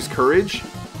you can use courage.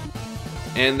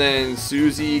 And then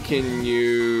Susie can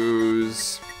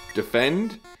use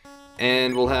defend.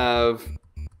 And we'll have...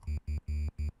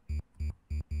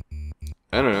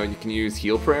 I don't know, you can use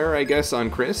heal prayer, I guess,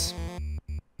 on Chris.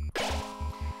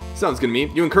 Sounds good to me.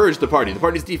 You encourage the party. The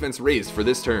party's defense raised for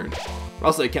this turn.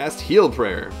 Ralse cast heal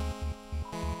prayer.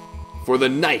 For the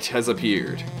knight has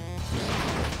appeared.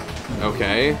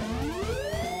 Okay.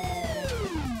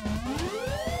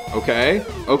 Okay.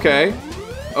 Okay.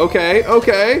 Okay.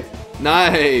 Okay.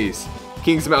 Nice.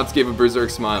 King's Mouths gave a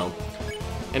berserk smile.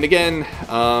 And again,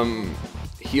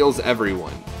 heals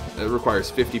everyone. It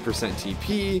requires 50%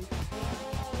 TP.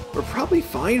 We're probably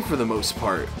fine for the most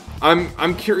part.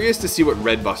 I'm curious to see what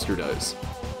Redbuster does.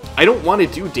 I don't want to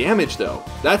do damage though.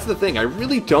 That's the thing. I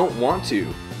really don't want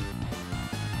to.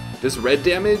 Does red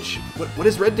damage? What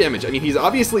is red damage? I mean, he's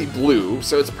obviously blue,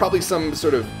 so it's probably some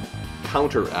sort of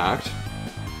counteract.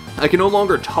 I can no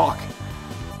longer talk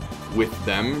with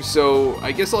them, so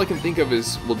I guess all I can think of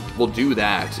is we'll do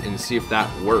that and see if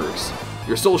that works.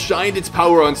 Your soul shined its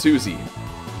power on Susie.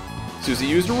 Susie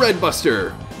used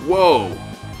Redbuster. Whoa.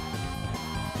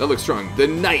 That looks strong. The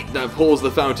knight that pulls the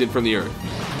fountain from the earth.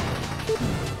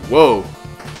 Whoa.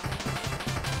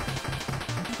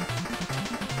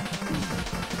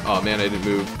 Oh man, I didn't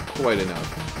move quite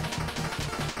enough.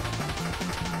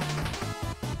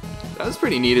 That was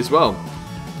pretty neat as well.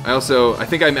 I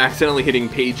think I'm accidentally hitting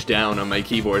page down on my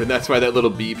keyboard, and that's why that little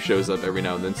beep shows up every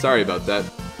now and then. Sorry about that.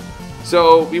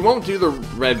 So, we won't do the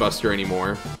Redbuster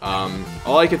anymore.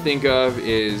 All I could think of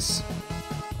is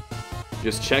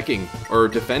just checking or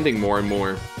defending more and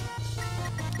more,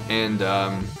 and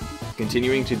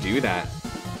continuing to do that.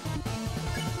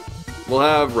 We'll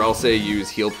have Ralse use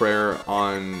heal prayer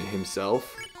on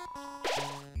himself,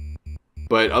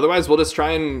 but otherwise we'll just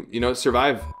try and, you know,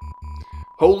 survive.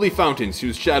 Holy fountains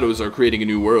whose shadows are creating a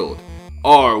new world.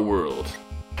 Our world.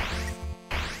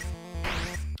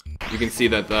 You can see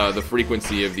that the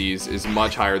frequency of these is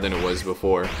much higher than it was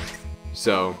before.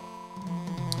 So,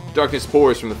 darkness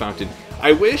pours from the fountain.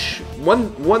 I wish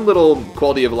one little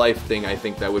quality of life thing I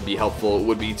think that would be helpful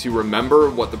would be to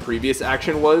remember what the previous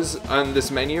action was on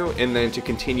this menu and then to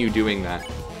continue doing that.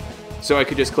 So I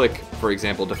could just click, for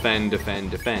example, defend, defend,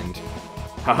 defend.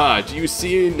 Haha, do you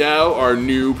see now our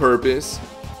new purpose?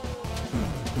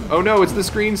 Oh no, it's the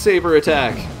screensaver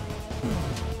attack.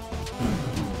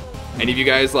 Any of you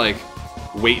guys like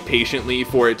wait patiently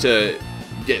for it to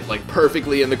get like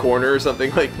perfectly in the corner or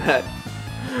something like that?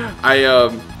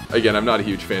 Again, I'm not a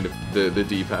huge fan of the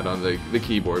D-pad on the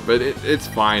keyboard, but it's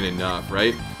fine enough,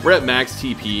 right? We're at max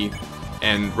TP,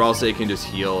 and Ralsei can just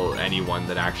heal anyone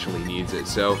that actually needs it,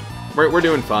 so we're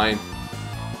doing fine.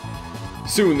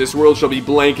 Soon this world shall be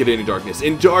blanketed in darkness,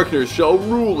 and darkness shall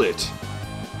rule it.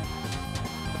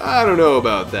 I don't know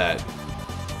about that.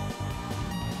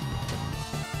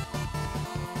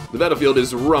 The battlefield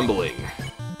is rumbling,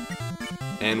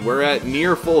 and we're at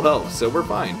near full health, so we're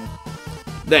fine.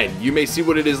 Then you may see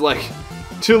what it is like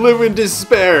to live in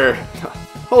despair.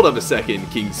 Hold up a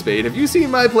second, King Spade. Have you seen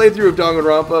my playthrough of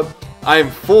Danganronpa? I am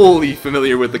fully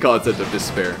familiar with the concept of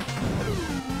despair.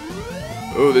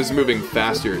 Oh, this is moving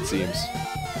faster, it seems.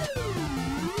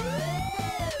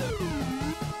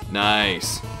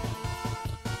 Nice.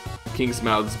 King's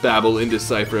mouths babble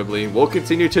indecipherably. We'll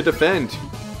continue to defend.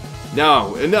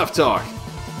 Now, enough talk.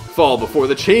 Fall before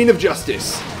the chain of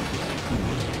justice.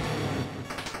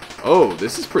 Oh,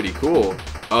 this is pretty cool.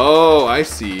 Oh, I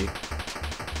see.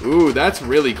 Ooh, that's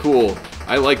really cool.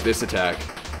 I like this attack.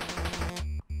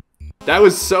 That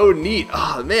was so neat.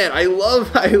 Oh man, I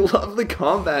love the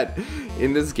combat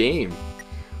in this game.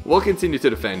 We'll continue to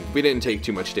defend. We didn't take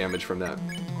too much damage from that.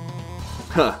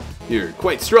 Huh, you're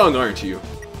quite strong, aren't you?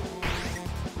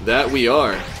 That we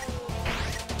are.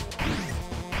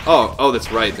 Oh,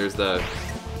 that's right. There's the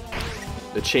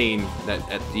chain that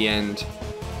at the end.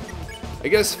 I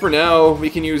guess for now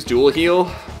we can use dual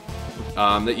heal.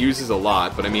 That uses a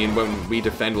lot, but I mean when we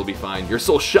defend we'll be fine. Your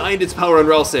soul shined its power on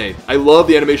Ralsei. I love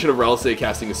the animation of Ralsei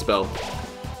casting a spell.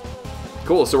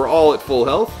 Cool, so we're all at full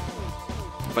health.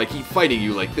 If I keep fighting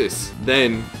you like this,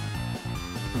 then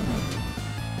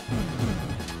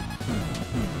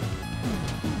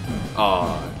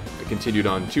I continued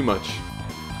on too much.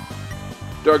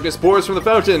 Darkness pours from the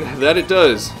fountain. That it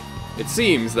does. It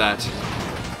seems that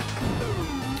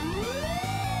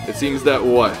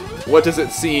what? What does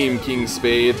it seem, King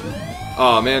Spade?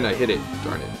 Oh man, I hit it.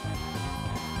 Darn it.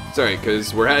 Sorry,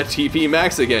 because we're at TP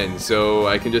max again, so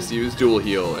I can just use dual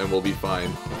heal and we'll be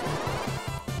fine.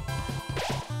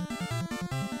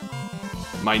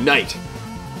 My knight,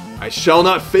 I shall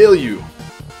not fail you.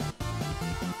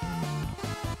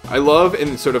 I love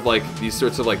in sort of like these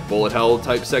sorts of like bullet hell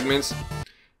type segments.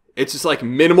 It's just like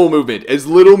minimal movement, as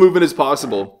little movement as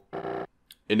possible.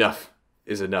 Enough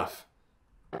is enough.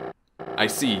 I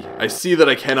see that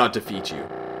I cannot defeat you.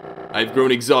 I've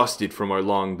grown exhausted from our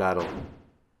long battle.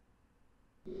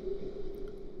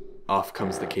 Off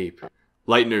comes the cape.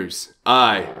 Lighteners,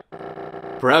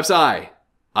 perhaps I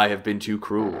have been too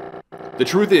cruel. The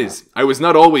truth is, I was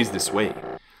not always this way.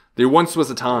 There once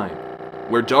was a time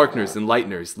where darkners and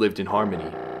lighteners lived in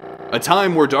harmony. A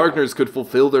time where darkners could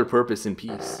fulfill their purpose in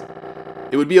peace.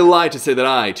 It would be a lie to say that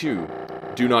I, too,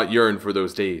 do not yearn for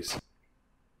those days.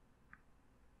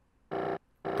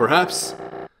 Perhaps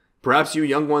you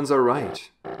young ones are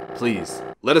right. Please,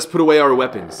 let us put away our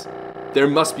weapons. There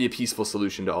must be a peaceful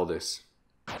solution to all this.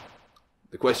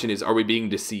 The question is, are we being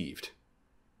deceived?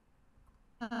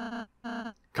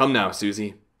 Come now,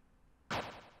 Susie.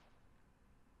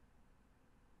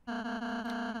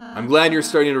 I'm glad you're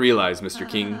starting to realize, Mr.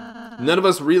 King. None of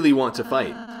us really want to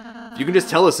fight. If you can just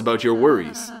tell us about your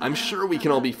worries, I'm sure we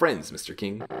can all be friends, Mr.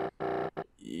 King.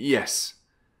 Yes.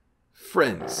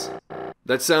 Friends.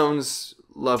 That sounds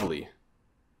lovely.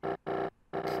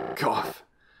 Cough.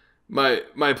 My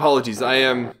apologies.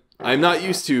 I'm not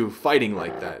used to fighting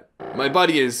like that. My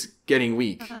body is getting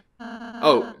weak.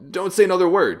 Oh, don't say another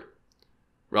word.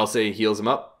 Ralsei heals him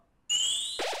up.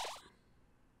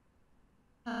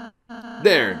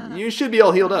 There, you should be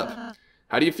all healed up.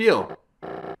 How do you feel?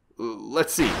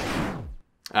 Let's see.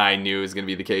 I knew it was going to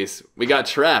be the case. We got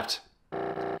trapped.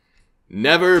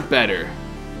 Never better.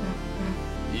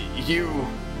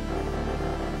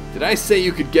 Did I say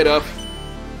you could get up?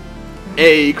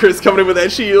 Hey, Chris coming in with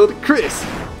that shield. Chris!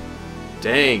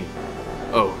 Dang.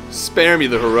 Oh, spare me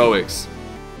the heroics.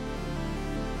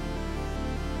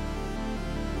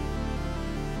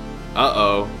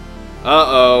 Uh-oh.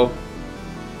 Uh-oh.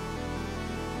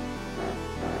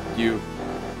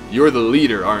 You're the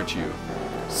leader, aren't you?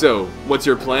 So, what's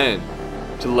your plan?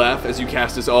 To laugh as you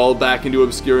cast us all back into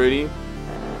obscurity?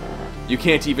 You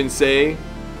can't even say...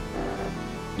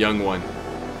 Young one,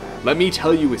 let me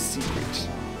tell you a secret.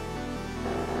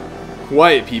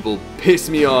 Quiet people piss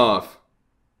me off.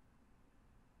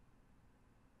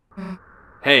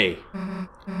 Hey,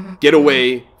 get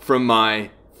away from my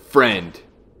friend.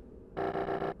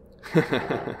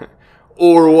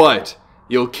 Or what?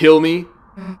 You'll kill me?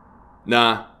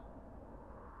 Nah.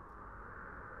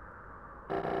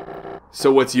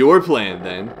 So what's your plan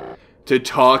then? To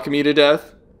talk me to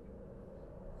death?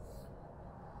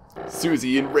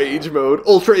 Susie in rage mode.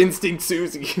 Ultra Instinct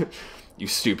Susie. You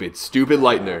stupid, stupid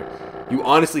Lightner. You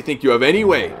honestly think you have any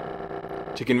way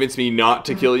to convince me not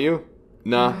to kill you?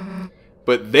 Nah.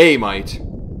 But they might.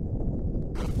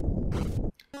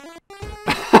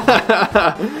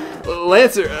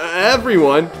 Lancer,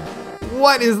 everyone,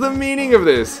 what is the meaning of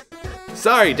this?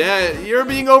 Sorry, Dad, you're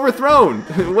being overthrown.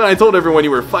 When I told everyone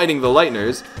you were fighting the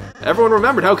Lightners, everyone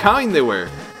remembered how kind they were.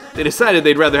 They decided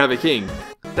they'd rather have a king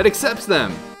that accepts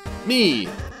them. Me.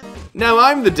 Now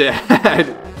I'm the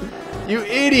dad. You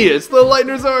idiots, the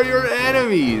Lightners are your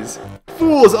enemies.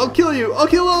 Fools, I'll kill you. I'll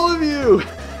kill all of you.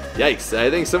 Yikes, I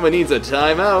think someone needs a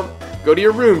timeout. Go to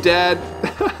your room, Dad.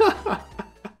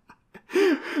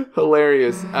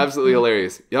 Hilarious. Absolutely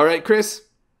hilarious. You alright, Chris?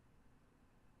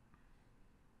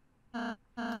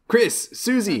 Chris,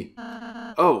 Susie.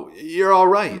 Oh, you're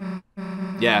alright.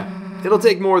 Yeah, it'll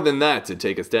take more than that to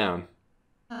take us down.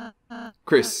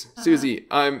 Chris, Susie,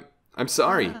 I'm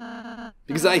sorry.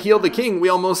 Because I healed the king, we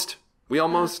almost...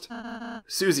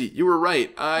 Susie, you were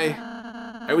right.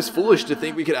 I was foolish to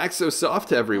think we could act so soft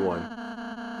to everyone.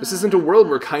 This isn't a world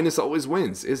where kindness always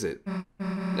wins, is it?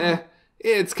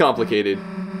 It's complicated.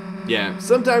 Yeah,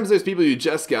 sometimes there's people you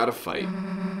just gotta fight.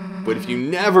 But if you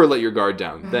never let your guard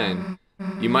down, then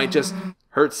you might just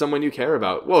hurt someone you care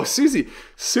about. Whoa, Susie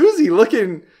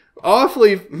looking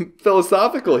awfully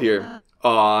philosophical here.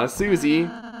 Aw, Susie,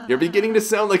 you're beginning to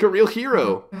sound like a real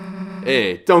hero.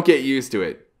 Hey, don't get used to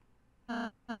it.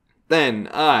 Then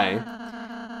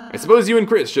I suppose you and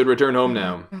Chris should return home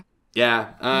now.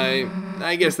 Yeah,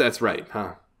 I guess that's right,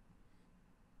 huh?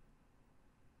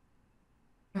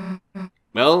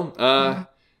 Well,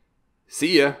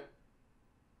 see ya.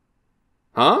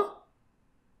 Huh?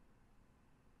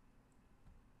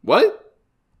 What?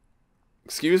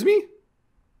 Excuse me?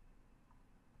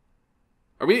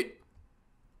 Are we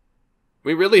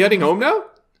really heading home now?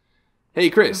 Hey,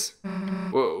 Chris.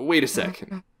 Wait a sec.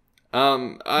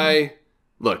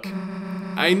 Look,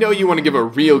 I know you want to give a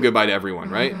real goodbye to everyone,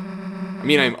 right? I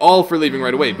mean, I'm all for leaving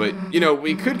right away, but, you know,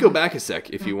 we could go back a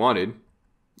sec if you wanted.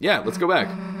 Yeah, let's go back.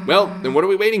 Well, then what are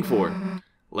we waiting for?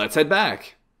 Let's head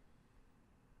back.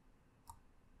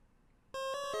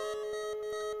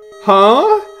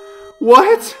 Huh?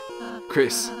 What?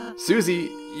 Chris,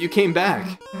 Susie, you came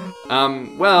back.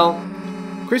 Well,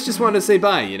 Chris just wanted to say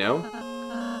bye, you know?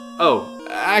 Oh,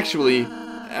 actually,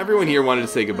 everyone here wanted to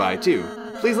say goodbye, too.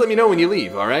 Please let me know when you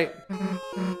leave, alright?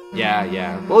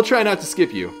 Yeah. We'll try not to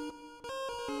skip you.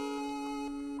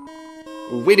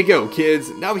 Way to go, kids.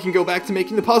 Now we can go back to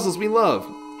making the puzzles we love.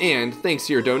 And, thanks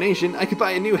to your donation, I could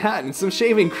buy a new hat and some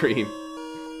shaving cream.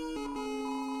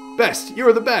 Best,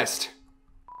 you're the best.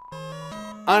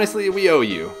 Honestly, we owe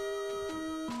you.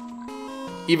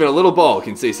 Even a little ball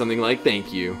can say something like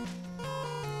thank you.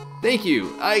 Thank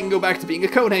you. I can go back to being a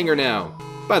coat hanger now.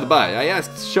 By the by, I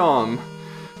asked Sham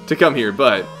to come here,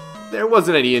 but there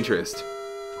wasn't any interest.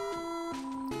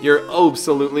 You're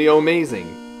absolutely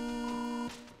amazing.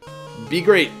 Be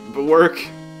great, but work.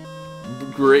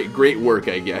 Great work,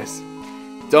 I guess.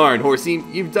 Darn, Horsey,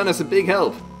 you've done us a big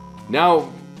help.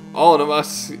 Now, all of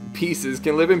us pieces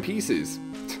can live in pieces.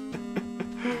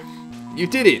 You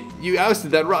did it! You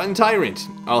ousted that rotten tyrant!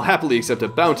 I'll happily accept a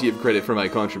bounty of credit for my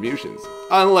contributions.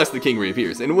 Unless the king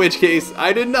reappears, in which case,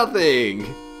 I did nothing!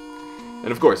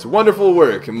 And of course, wonderful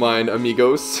work, mine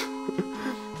amigos.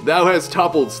 Thou hast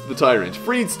toppled the tyrant,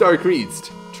 freed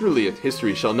Starcreased. Truly,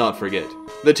 history shall not forget.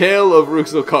 The tale of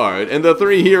Ruxelcard and the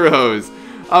three heroes.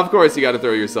 Of course, you gotta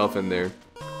throw yourself in there.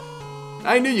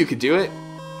 I knew you could do it.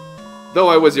 Though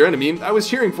I was your enemy, I was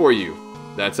cheering for you.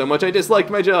 That's how much I disliked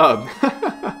my job.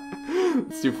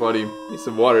 It's too funny. Need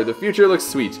some water. The future looks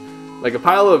sweet. Like a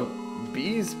pile of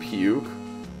bees' puke,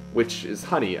 which is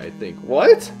honey, I think.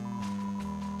 What?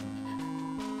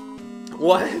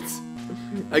 What?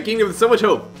 A kingdom with so much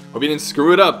hope. Hope you didn't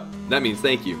screw it up. That means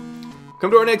thank you.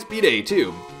 Come to our next B-Day,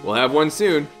 too. We'll have one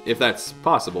soon, if that's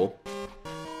possible.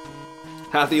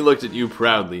 Hathy looked at you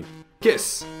proudly.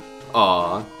 Kiss.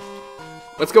 Aww.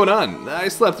 What's going on? I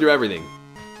slept through everything.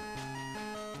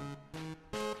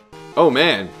 Oh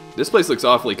man, this place looks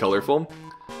awfully colorful.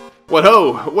 What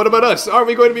ho! What about us? Aren't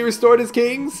we going to be restored as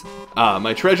kings? Ah,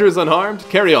 my treasure is unharmed?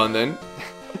 Carry on then.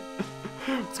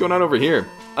 What's going on over here?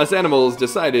 us animals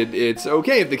decided it's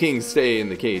okay if the kings stay in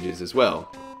the cages as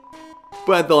well.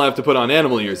 But they'll have to put on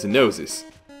animal ears and noses.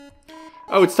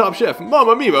 Oh, it's Top Chef.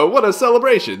 Mamma mia, what a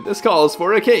celebration. This calls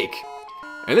for a cake.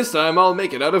 And this time I'll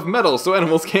make it out of metal so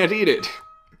animals can't eat it.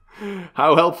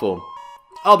 How helpful.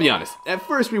 I'll be honest, at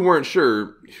first we weren't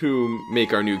sure who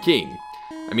make our new king.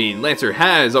 I mean, Lancer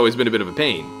has always been a bit of a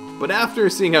pain. But after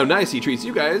seeing how nice he treats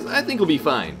you guys, I think we'll be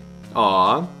fine.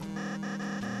 Aww.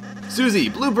 Susie,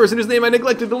 blue person whose name I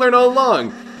neglected to learn all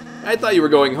along. I thought you were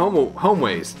going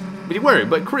homeways. But you weren't,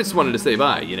 but Chris wanted to say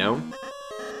bye, you know?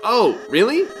 Oh,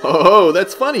 really? Oh,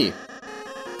 that's funny.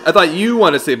 I thought you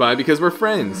wanted to say bye because we're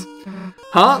friends.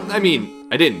 Huh? I mean,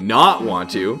 I did not want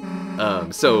to.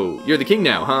 So you're the king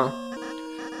now, huh?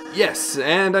 Yes,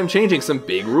 and I'm changing some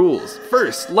big rules.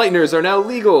 First, lighteners are now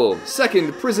legal.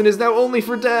 Second, prison is now only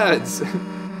for dads.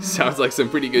 Sounds like some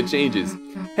pretty good changes.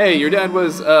 Hey, your dad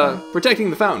was, protecting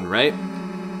the fountain, right?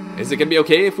 Is it gonna be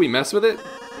okay if we mess with it?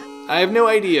 I have no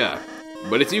idea.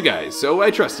 But it's you guys, so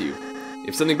I trust you.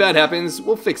 If something bad happens,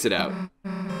 we'll fix it out.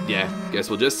 Yeah, guess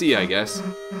we'll just see, I guess.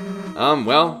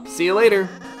 Well, see you later.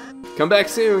 Come back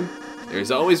soon.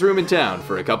 There's always room in town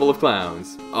for a couple of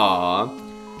clowns. Aww.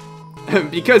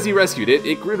 Because you rescued it,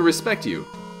 it grew to respect you.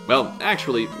 Well,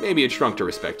 actually, maybe it shrunk to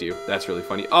respect you. That's really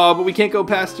funny. Oh, but we can't go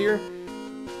past here?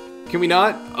 Can we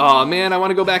not? Aw, man, I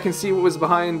want to go back and see what was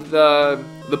behind the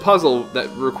puzzle that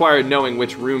required knowing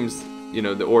which rooms, you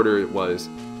know, the order it was.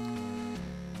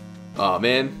 Aw,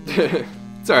 man.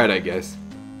 It's alright, I guess.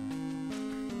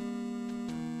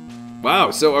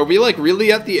 Wow, so are we, like,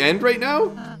 really at the end right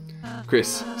now?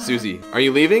 Chris, Susie, are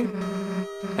you leaving?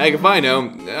 Heck if I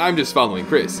know. I'm just following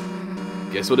Chris.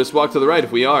 Guess we'll just walk to the right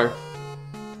if we are.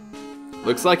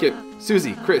 Looks like it.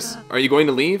 Susie, Chris, are you going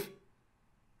to leave?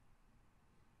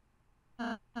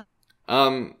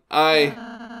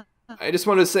 I just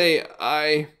want to say,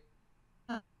 I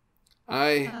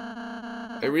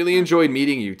really enjoyed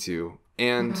meeting you two,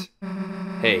 and...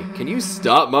 Hey, can you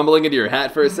stop mumbling into your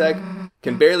hat for a sec?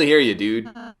 Can barely hear you,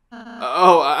 dude.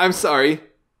 Oh, I'm sorry.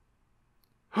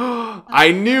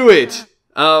 I knew it!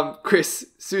 Chris,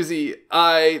 Susie,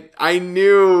 I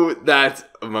knew that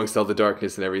amongst all the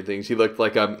darkness and everything, she looked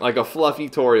like a fluffy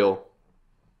Toriel.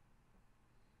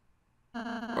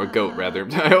 Or goat, rather.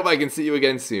 I hope I can see you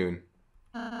again soon.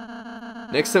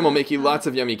 Next time I'll make you lots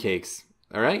of yummy cakes.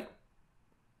 Alright?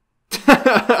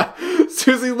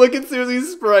 Susie, look at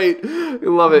Susie's sprite. I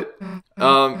love it.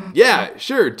 Yeah,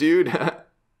 sure, dude.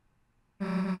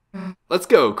 Let's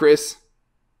go, Chris.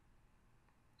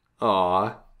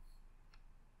 Aww.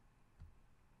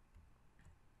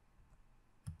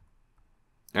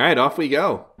 Alright, off we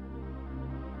go.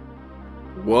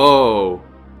 Whoa.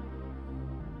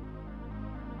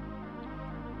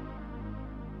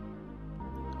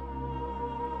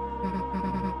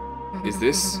 Is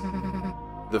this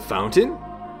the fountain?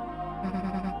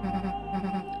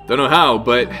 Don't know how,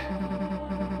 but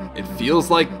it feels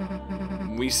like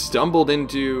we stumbled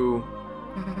into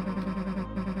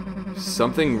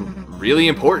something really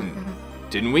important,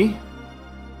 didn't we?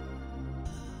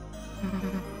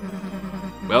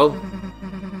 Well,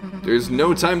 there's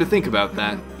no time to think about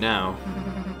that now.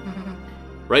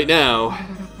 Right now,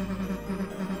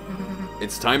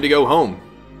 it's time to go home.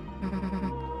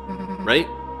 Right,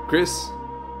 Chris?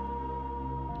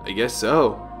 I guess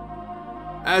so.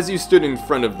 As you stood in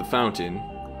front of the fountain,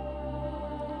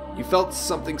 you felt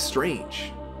something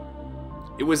strange.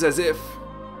 It was as if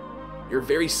your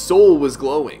very soul was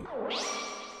glowing.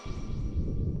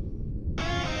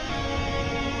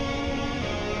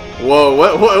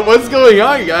 Whoa, what's going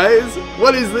on, guys?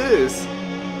 What is this?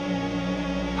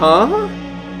 Huh?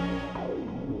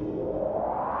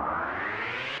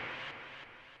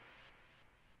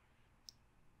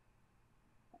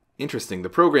 Interesting. The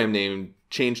program name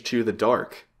changed to The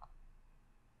Dark.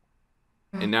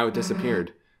 And now it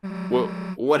disappeared.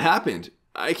 What happened?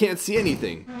 I can't see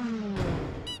anything.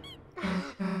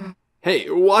 Hey,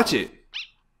 watch it.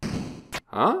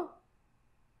 Huh?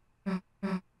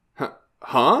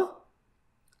 Huh?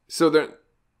 So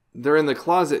they're in the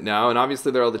closet now, and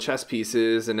obviously there are all the chess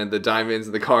pieces and then the diamonds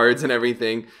and the cards and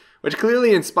everything, which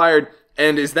clearly inspired.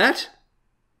 And is that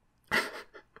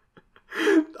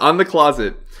on the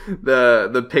closet?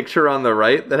 The picture on the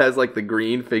right that has like the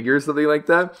green figure, something like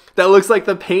that. That looks like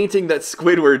the painting that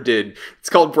Squidward did. It's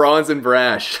called Bronze and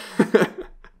Brash.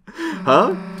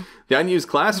 Huh? The unused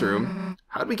classroom?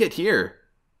 How'd we get here?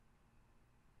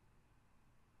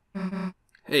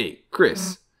 Hey,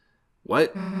 Chris.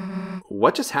 What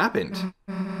just happened?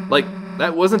 Like,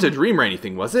 that wasn't a dream or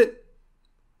anything, was it?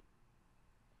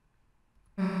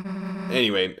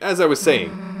 Anyway, as I was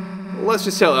saying, let's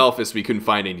just tell Elphys we couldn't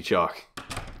find any chalk.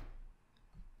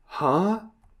 Huh?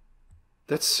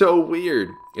 That's so weird.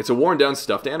 It's a worn down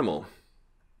stuffed animal.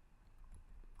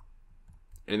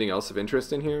 Anything else of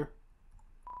interest in here?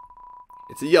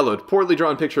 It's a yellowed, poorly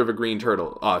drawn picture of a green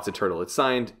turtle. Oh, it's a turtle. It's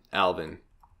signed Alvin.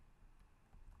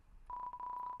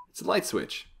 It's a light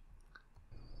switch.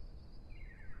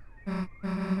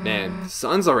 Man, the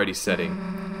sun's already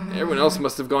setting. Everyone else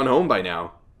must have gone home by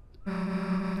now.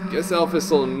 Guess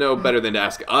Elvis will know better than to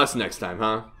ask us next time,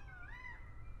 huh?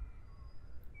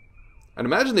 I'd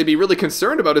imagine they'd be really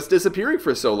concerned about us disappearing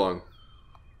for so long.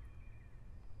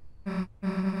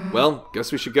 Well,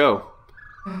 guess we should go.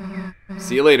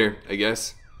 See you later, I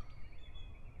guess.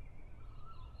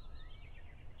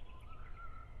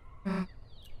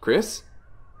 Chris?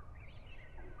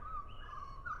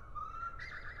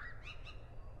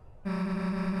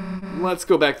 Let's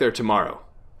go back there tomorrow,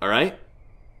 alright?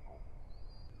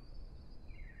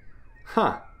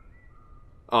 Huh.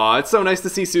 Aw, it's so nice to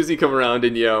see Susie come around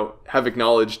and, have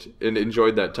acknowledged and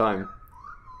enjoyed that time.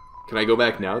 Can I go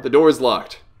back now? The door is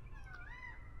locked.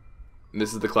 And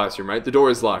this is the classroom, right? The door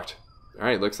is locked.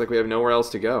 Alright, looks like we have nowhere else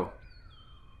to go.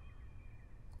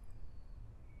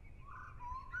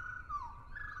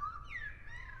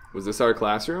 Was this our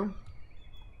classroom?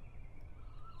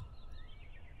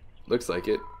 Looks like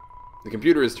it. The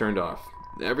computer is turned off.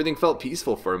 Everything felt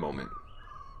peaceful for a moment.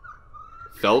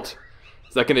 Felt?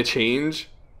 Is that going to change?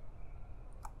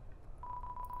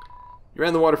 You're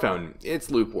at the water fountain.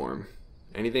 It's lukewarm.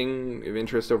 Anything of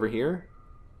interest over here?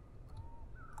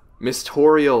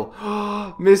 Mistorial.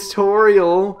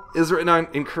 Mistorial is written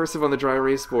in cursive on the dry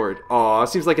erase board. Aw,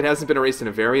 seems like it hasn't been erased in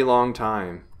a very long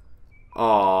time.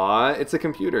 Aw, it's a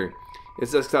computer.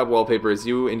 Its desktop wallpaper is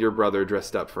you and your brother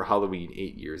dressed up for Halloween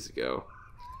 8 years ago.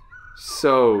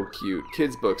 So cute.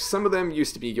 Kids' books. Some of them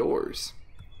used to be yours.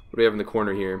 What do we have in the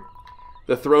corner here?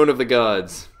 The Throne of the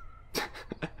Gods.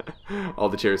 All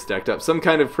the chairs stacked up. Some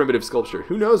kind of primitive sculpture.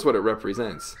 Who knows what it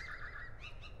represents?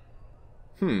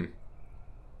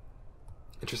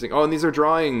 Interesting. Oh, and these are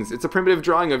drawings. It's a primitive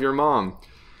drawing of your mom.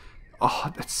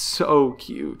 Oh, that's so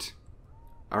cute.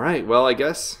 Alright, well, I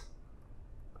guess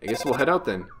we'll head out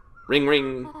then. Ring,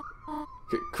 ring.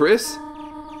 Chris?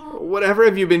 Whatever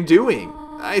have you been doing?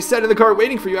 I sat in the car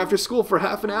waiting for you after school for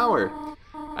half an hour.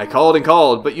 I called and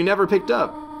called, but you never picked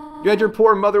up. You had your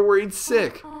poor mother worried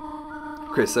sick.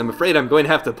 Chris, I'm afraid I'm going to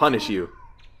have to punish you.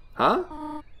 Huh?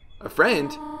 A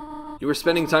friend? You were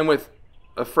spending time with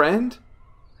a friend?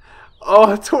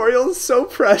 Oh, Toriel is so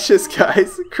precious,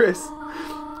 guys. Chris,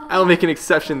 I'll make an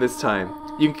exception this time.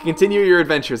 You can continue your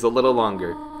adventures a little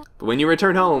longer. But when you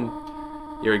return home,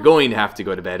 you're going to have to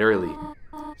go to bed early.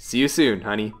 See you soon,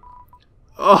 honey.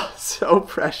 Oh, so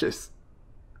precious.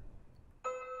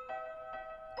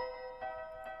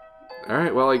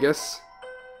 Alright, well, I guess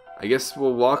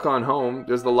we'll walk on home.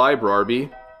 There's the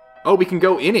library. Oh, we can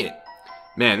go in it.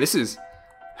 Man, this is...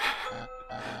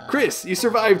 Chris, you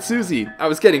survived Susie. I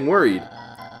was getting worried.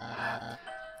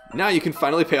 Now you can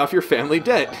finally pay off your family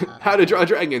debt. How to Draw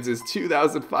Dragons is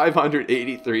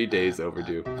 2,583 days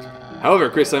overdue. However,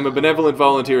 Chris, I'm a benevolent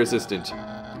volunteer assistant.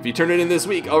 If you turn it in this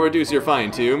week, I'll reduce your fine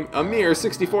to a mere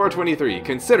 $64.23.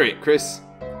 Consider it, Chris.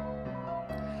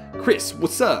 Chris,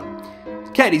 what's up?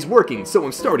 Caddy's working, so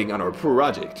I'm starting on our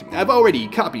project. I've already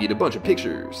copied a bunch of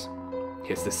pictures.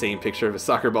 It's the same picture of a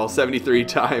soccer ball 73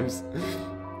 times.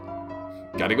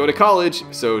 Gotta go to college,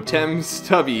 so Tem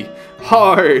Stubby.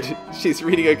 Hard! She's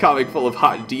reading a comic full of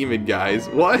hot demon guys.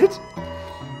 What?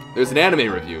 There's an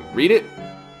anime review. Read it?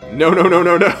 No.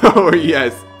 Or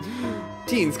yes.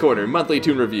 Teens Corner, monthly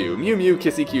toon review. Mew Mew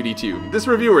Kissy Cutie 2. This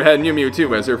reviewer had Mew Mew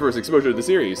 2 as her first exposure to the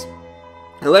series.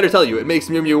 And let her tell you, it makes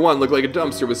Mew Mew 1 look like a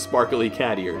dumpster with sparkly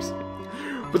cat ears.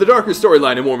 With a darker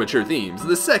storyline and more mature themes,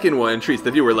 the second one treats the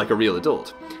viewer like a real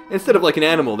adult, instead of like an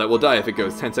animal that will die if it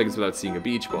goes 10 seconds without seeing a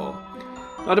beach ball.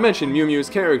 Not to mention, Mew Mew's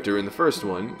character in the first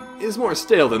one is more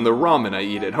stale than the ramen I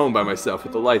eat at home by myself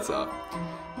with the lights off.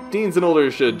 Teens and older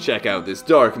should check out this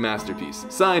dark masterpiece.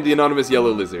 Signed, the Anonymous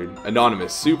Yellow Lizard.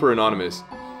 Anonymous. Super anonymous.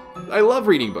 I love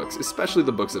reading books, especially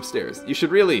the books upstairs. You should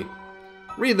really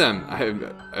read them.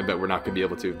 I bet we're not going to be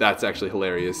able to. That's actually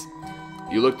hilarious.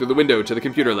 You look through the window to the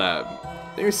computer lab.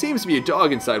 There seems to be a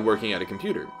dog inside working at a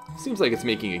computer. Seems like it's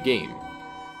making a game.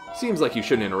 Seems like you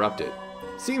shouldn't interrupt it.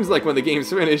 Seems like when the game's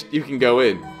finished, you can go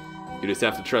in. You just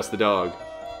have to trust the dog.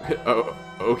 Oh,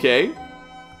 okay.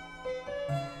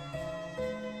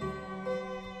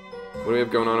 What do we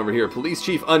have going on over here? Police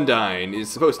Chief Undine is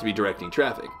supposed to be directing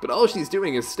traffic, but all she's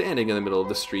doing is standing in the middle of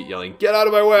the street yelling, "Get out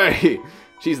of my way!"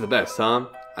 She's the best, huh?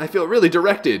 I feel really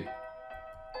directed.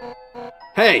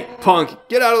 Hey, punk,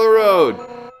 get out of the road!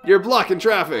 You're blocking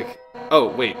traffic! Oh,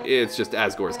 wait, it's just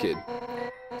Asgore's kid.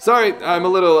 Sorry, I'm a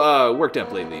little worked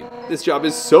up lately. This job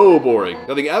is so boring.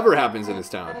 Nothing ever happens in this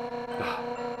town.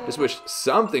 Just wish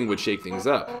something would shake things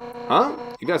up. Huh?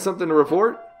 You got something to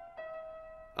report?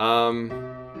 You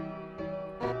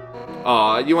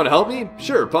want to help me?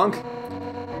 Sure, punk.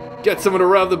 Get someone to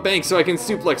rob the bank so I can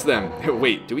suplex them.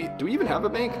 Wait, do we even have a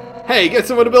bank? Hey, get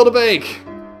someone to build a bank!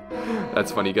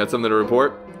 That's funny, got something to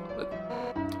report?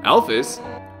 Alphys?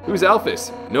 Who's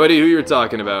Alphys? No idea who you're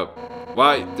talking about.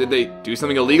 Why, did they do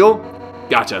something illegal?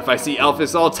 Gotcha, if I see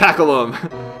Alphys, I'll tackle him.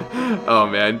 Oh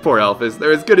man, poor Alphys,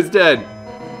 they're as good as dead.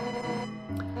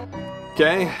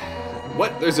 Okay.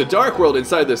 What, there's a dark world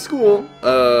inside the school?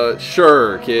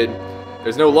 Sure, kid.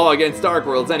 There's no law against dark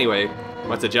worlds anyway.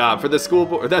 What's a job for the school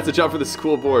board? That's a job for the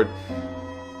school board.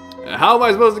 How am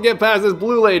I supposed to get past this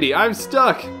blue lady? I'm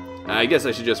stuck. I guess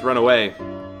I should just run away.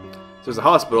 There's a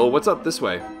hospital. What's up this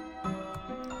way?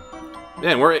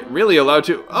 Man, we're really allowed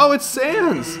to... Oh, it's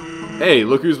Sans! Hey,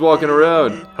 look who's walking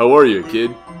around. How are you,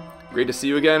 kid? Great to see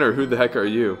you again, or who the heck are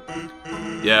you?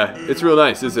 Yeah, it's real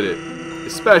nice, isn't it?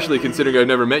 Especially considering I've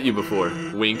never met you before.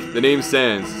 Wink. The name's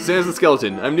Sans. Sans the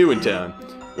Skeleton. I'm new in town.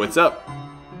 What's up?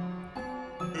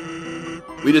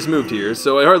 We just moved here,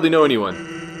 so I hardly know anyone.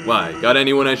 Why? Got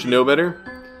anyone I should know better?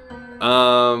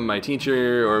 My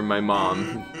teacher or my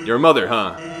mom. Your mother,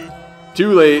 huh?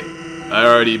 Too late. I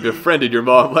already befriended your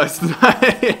mom last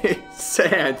night.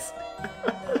 Sans.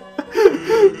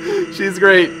 She's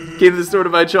great. Came to the store to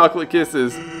buy chocolate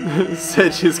kisses.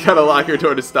 Said she's gotta lock her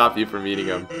door to stop you from eating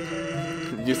them.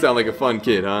 You sound like a fun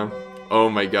kid, huh? Oh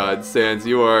my god, Sans,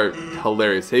 you are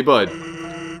hilarious. Hey, bud.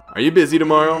 Are you busy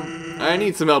tomorrow? I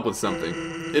need some help with something.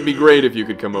 It'd be great if you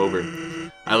could come over.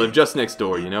 I live just next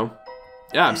door, you know?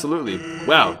 Yeah, absolutely.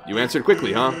 Wow, you answered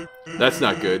quickly, huh? That's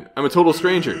not good. I'm a total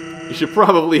stranger. You should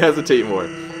probably hesitate more.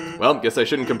 Well, guess I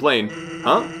shouldn't complain.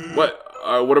 Huh? What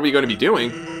are we going to be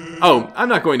doing? Oh, I'm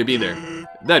not going to be there.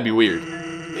 That'd be weird.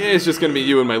 It's just going to be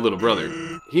you and my little brother.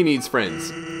 He needs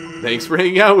friends. Thanks for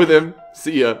hanging out with him.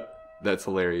 See ya. That's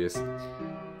hilarious.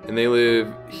 And they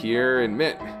live here, and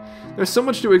man, there's so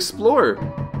much to explore.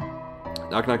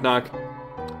 Knock, knock, knock.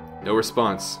 No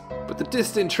response. But the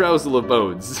distant trousel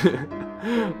abodes.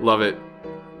 Love it.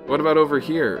 What about over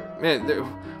here? Man,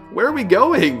 where are we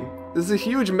going? This is a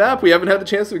huge map we haven't had the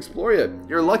chance to explore yet.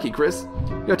 You're lucky, Chris.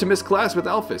 You got to miss class with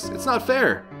Alphys. It's not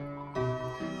fair.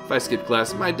 If I skip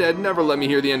class, my dad never let me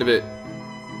hear the end of it.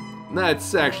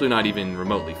 That's actually not even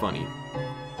remotely funny.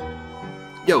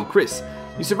 Yo, Chris,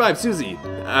 you survived Susie.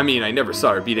 I mean, I never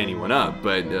saw her beat anyone up,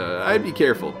 but I'd be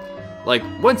careful. Like,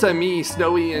 one time me,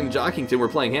 Snowy, and Jockington were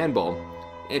playing handball,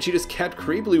 and she just kept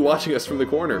creepily watching us from the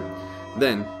corner.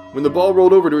 Then, when the ball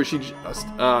rolled over to her, she just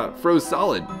froze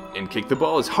solid and kicked the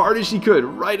ball as hard as she could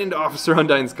right into Officer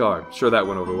Undine's car. Sure, that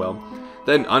went over well.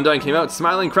 Then Undine came out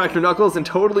smiling, cracked her knuckles, and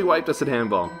totally wiped us at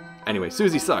handball. Anyway,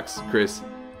 Susie sucks, Chris.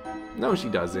 No, she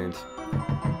doesn't.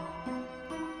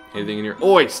 Anything in here?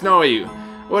 Oi, Snowy!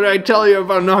 What did I tell you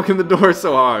about knocking the door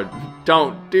so hard?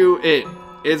 Don't do it.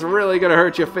 It's really gonna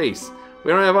hurt your face.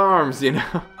 We don't have arms, you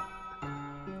know?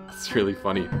 It's really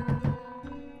funny.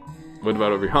 What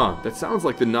about over here? Huh, that sounds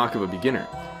like the knock of a beginner.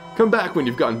 Come back when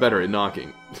you've gotten better at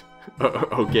knocking.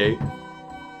 Okay.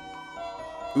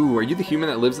 Ooh, are you the human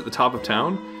that lives at the top of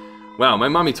town? Wow, my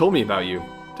mommy told me about you.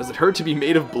 Does it hurt to be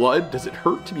made of blood? Does it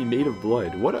hurt to be made of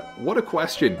blood? What a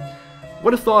question.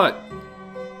 What a thought.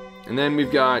 And then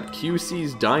we've got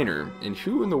QC's Diner. And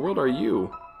who in the world are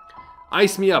you?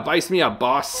 Ice me up,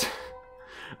 boss.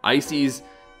 Icy's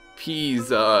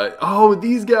Peas, oh,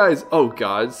 these guys. Oh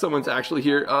god, someone's actually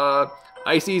here.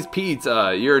 Icy's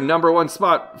Pizza, your #1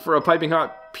 spot for a piping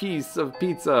hot piece of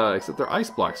pizza. Except they're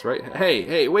ice blocks, right?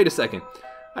 Hey, wait a second.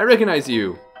 I recognize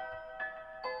you.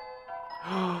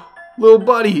 Little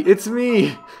buddy, it's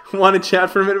me. Want to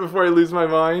chat for a minute before I lose my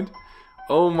mind?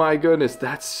 Oh my goodness,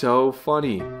 that's so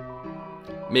funny.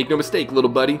 Make no mistake,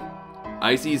 little buddy.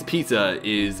 Icy's Pizza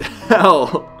is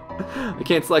hell. I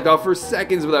can't slack off for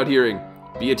seconds without hearing.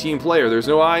 Be a team player, there's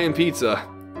no I in pizza.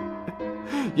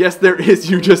 Yes, there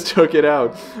is, you just took it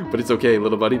out. But it's okay,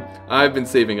 little buddy. I've been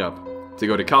saving up to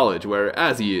go to college where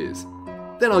Azzy is.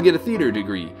 Then I'll get a theater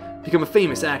degree, become a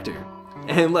famous actor,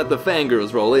 and let the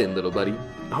fangirls roll in, little buddy.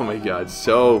 Oh my god,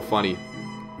 so funny.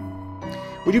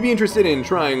 Would you be interested in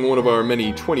trying one of our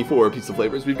many 24 pizza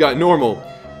flavors? We've got normal,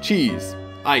 cheese,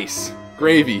 ice,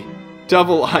 gravy,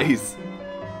 double ice,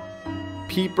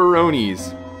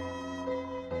 pepperonis,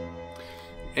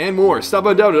 and more. Stop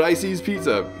on down at Icy's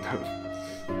Pizza.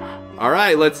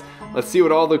 Alright, let's see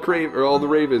what all the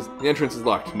rave is. The entrance is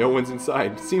locked. No one's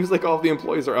inside. Seems like all the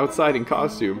employees are outside in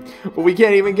costume. But we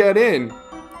can't even get in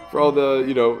for all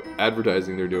the,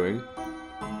 advertising they're doing.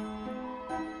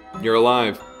 You're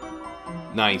alive.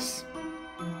 Nice.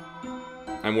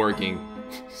 I'm working.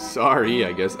 Sorry,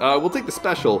 I guess. We'll take the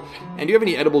special. And do you have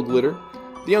any edible glitter?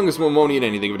 The youngest one won't eat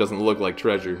anything if it doesn't look like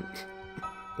treasure.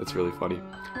 That's really funny.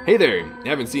 Hey there,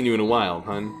 haven't seen you in a while,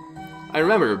 hun. I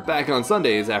remember, back on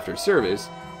Sundays after service,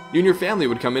 you and your family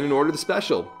would come in and order the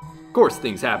special. Of course,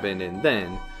 things happened, and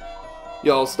then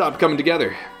y'all stopped coming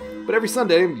together. But every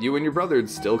Sunday, you and your brother would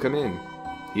still come in.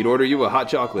 He'd order you a hot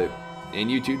chocolate,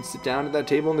 and you two'd sit down at that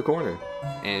table in the corner,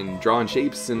 and draw in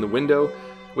shapes in the window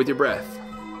with your breath.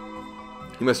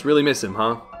 You must really miss him,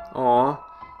 huh? Aw.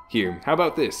 Here, how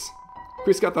about this?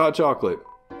 Chris got the hot chocolate.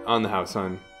 On the house,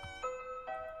 hun.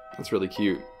 That's really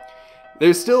cute.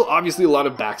 There's still obviously a lot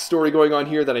of backstory going on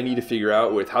here that I need to figure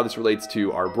out with how this relates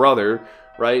to our brother,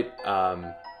 right?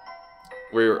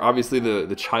 We're obviously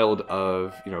the child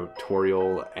of,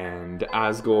 Toriel and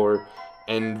Asgore,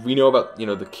 and we know about,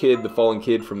 the fallen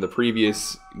kid from the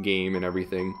previous game and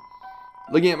everything.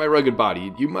 Looking at my rugged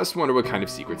body, you must wonder what kind of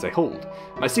secrets I hold.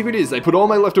 My secret is I put all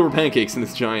my leftover pancakes in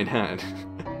this giant hat.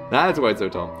 That's why it's so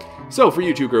tall. So for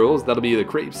you two girls, that'll be the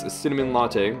crepes, a cinnamon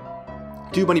latte,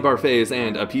 2 bunny parfaits,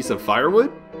 and a piece of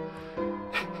firewood?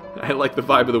 I like the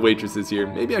vibe of the waitresses here.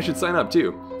 Maybe I should sign up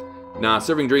too. Nah,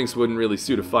 serving drinks wouldn't really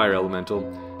suit a fire elemental.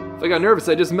 If I got nervous,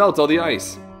 I'd just melt all the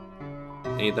ice.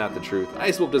 Ain't that the truth?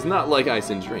 Ice Wolf does not like ice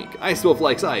and drink. Ice Wolf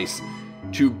likes ice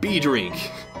to be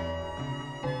drink.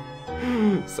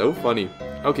 So funny.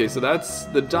 Okay, so that's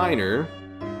the diner.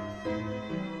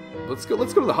 Let's go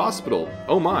to the hospital.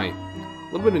 Oh my.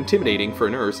 A little bit intimidating for a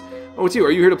nurse. Oh, it's you.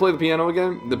 Are you here to play the piano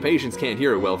again? The patients can't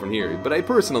hear it well from here, but I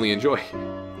personally enjoy it.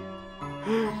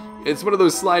 It's one of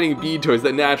those sliding bead toys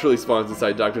that naturally spawns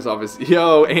inside Doctor's office.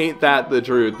 Yo, ain't that the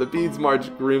truth? The beads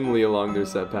march grimly along their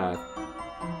set path.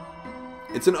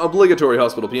 It's an obligatory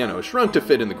hospital piano, shrunk to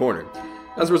fit in the corner.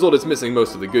 As a result, it's missing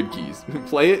most of the good keys.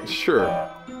 Play it?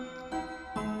 Sure.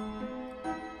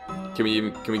 Can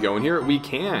we go in here? We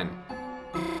can.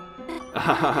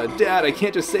 Dad, I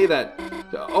can't just say that.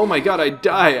 Oh my god, I'd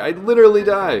die. I'd literally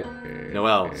die.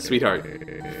 Noelle, sweetheart.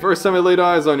 First time I laid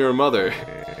eyes on your mother,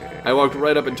 I walked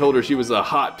right up and told her she was a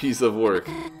hot piece of work.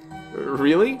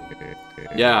 Really?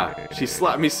 Yeah, she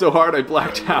slapped me so hard I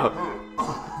blacked out.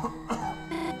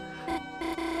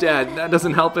 Dad, that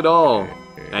doesn't help at all.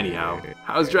 Anyhow,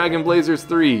 how's Dragon Blazers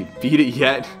 3? Beat it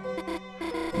yet?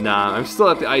 Nah, I'm still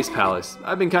at the Ice Palace.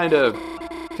 I've been kind of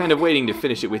waiting to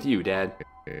finish it with you, Dad.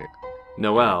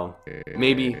 Noelle,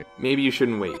 maybe you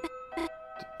shouldn't wait.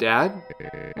 Dad?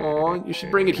 Aw, you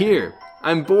should bring it here.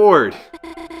 I'm bored.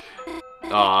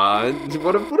 Aw,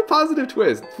 what a positive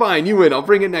twist. Fine, you win. I'll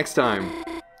bring it next time.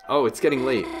 Oh, it's getting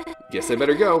late. Guess I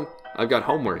better go. I've got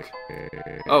homework.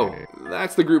 Oh,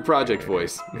 that's the group project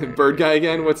voice. Bird guy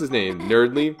again? What's his name?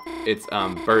 Nerdly? It's,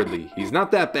 Birdly. He's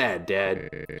not that bad, Dad.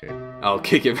 I'll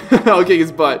kick him. I'll kick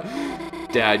his butt.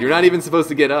 Dad, you're not even supposed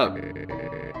to get up.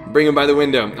 Bring him by the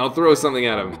window. I'll throw something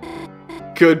at him.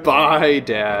 Goodbye,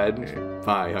 Dad.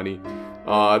 Bye, honey.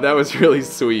 Aw, that was really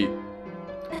sweet.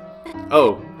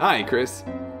 Oh, hi, Chris.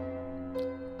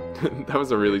 That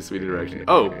was a really sweet interaction.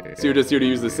 Oh, so you're just here to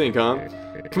use the sink, huh?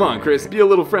 Come on, Chris, be a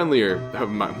little friendlier.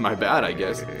 My bad, I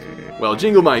guess. Well,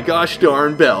 jingle my gosh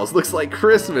darn bells. Looks like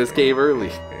Christmas came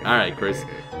early. Alright, Chris,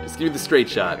 just give me the straight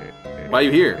shot. Why are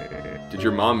you here? Did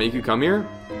your mom make you come here?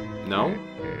 No?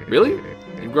 Really?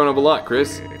 You've grown up a lot,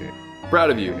 Chris.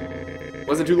 Proud of you.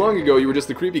 Wasn't too long ago you were just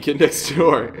the creepy kid next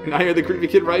door. Now you're the creepy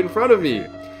kid right in front of me.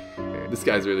 This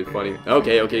guy's really funny.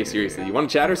 Okay, seriously. You want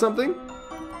to chat or something?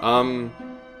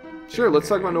 Sure, let's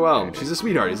talk about Noelle. She's a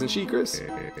sweetheart, isn't she, Chris?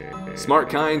 Smart,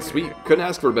 kind, sweet. Couldn't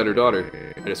ask for a better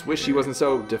daughter. I just wish she wasn't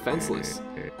so defenseless.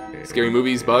 Scary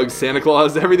movies, bugs, Santa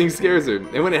Claus, everything scares her.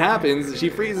 And when it happens, she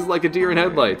freezes like a deer in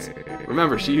headlights.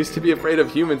 Remember, she used to be afraid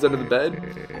of humans under the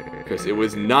bed. Chris, it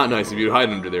was not nice of you to hide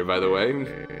under there, by the way.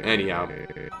 Anyhow,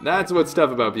 that's what's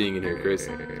tough about being in here, Chris.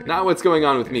 Not what's going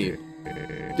on with me.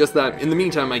 Just that, in the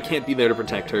meantime, I can't be there to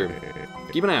protect her.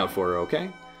 Keep an eye out for her, okay?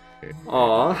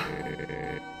 Aww.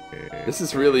 This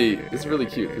is really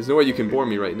cute. There's no way you can bore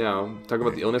me right now. Talk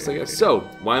about the illness, I guess. So,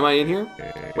 why am I in here?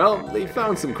 Well, they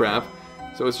found some crap,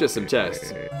 so it's just some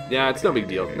tests. Yeah, it's no big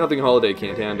deal. Nothing Holiday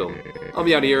can't handle. I'll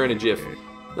be out of here in a jiff.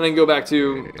 Then I can go back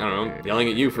to, I don't know, yelling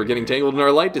at you for getting tangled in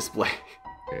our light display.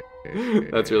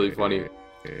 That's really funny.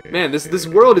 Man, this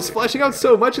world is fleshing out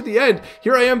so much at the end.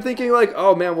 Here I am thinking like,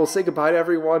 oh man, we'll say goodbye to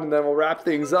everyone and then we'll wrap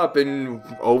things up in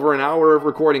over an hour of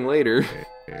recording later.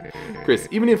 Chris,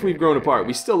 even if we've grown apart,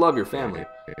 we still love your family.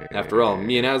 After all,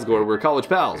 me and Asgore were college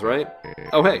pals, right?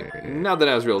 Oh hey, now that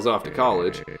Asriel's off to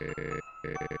college.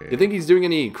 You think he's doing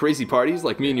any crazy parties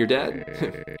like me and your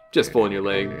dad? Just pulling your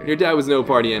leg. Your dad was no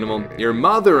party animal. Your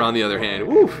mother, on the other hand,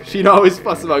 woo, she'd always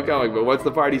fuss about going, but once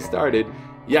the party started,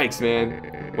 yikes,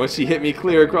 man. Once she hit me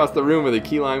clear across the room with a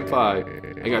key lime pie.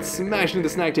 I got smashed into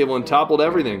the snack table and toppled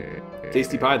everything.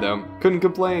 Tasty pie, though. Couldn't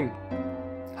complain.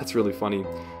 That's really funny.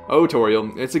 Oh,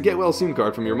 Toriel, it's a get well soon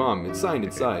card from your mom. It's signed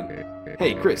inside.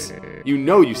 Hey, Chris, you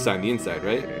know you signed the inside,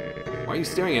 right? Why are you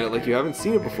staring at it like you haven't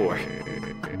seen it before?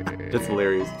 That's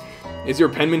hilarious. Is your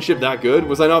penmanship that good?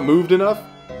 Was I not moved enough?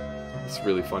 It's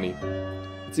really funny.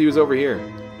 Let's see who's over here.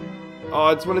 Oh,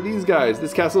 it's one of these guys.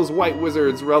 This castle's white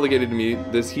wizards relegated to me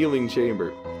this healing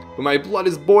chamber. But my blood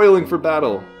is boiling for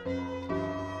battle.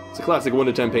 It's a classic 1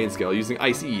 to 10 pain scale, using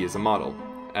Ice E as a model.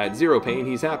 At 0 pain,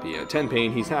 he's happy. At 10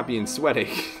 pain, he's happy and sweating.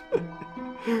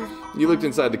 You looked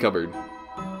inside the cupboard.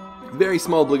 Very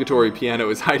small obligatory piano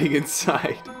is hiding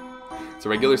inside. It's a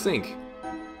regular sink.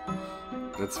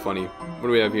 That's funny. What do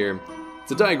we have here?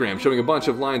 It's a diagram showing a bunch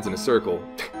of lines in a circle.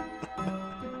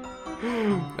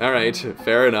 Alright,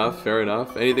 fair enough, fair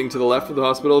enough. Anything to the left of the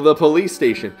hospital? The police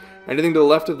station. Anything to the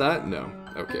left of that? No.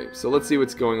 Okay, so let's see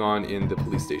what's going on in the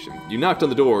police station. You knocked on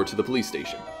the door to the police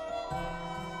station.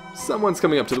 Someone's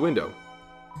coming up to the window.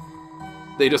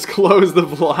 They just closed the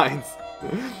blinds.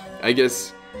 I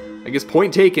guess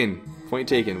point taken. Point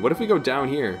taken. What if we go down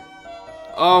here?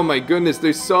 Oh my goodness,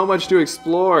 there's so much to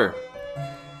explore.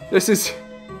 This is...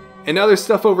 And now there's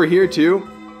stuff over here too.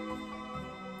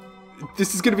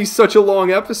 This is gonna be such a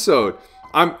long episode.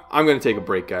 I'm gonna take a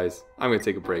break, guys. I'm gonna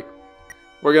take a break.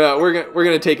 We're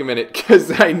gonna take a minute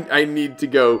because I need to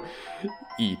go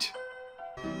eat.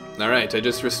 Alright, I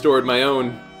just restored my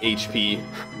own HP.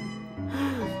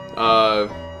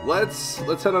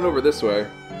 Let's head on over this way.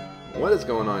 What is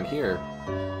going on here?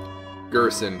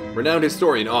 Gerson, renowned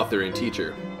historian, author, and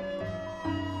teacher.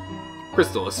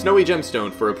 Crystal, a snowy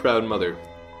gemstone for a proud mother.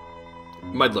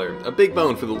 Muddler, a big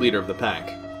bone for the leader of the pack.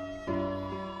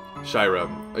 Shira,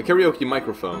 a karaoke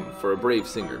microphone for a brave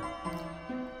singer.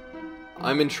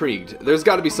 I'm intrigued. There's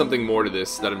got to be something more to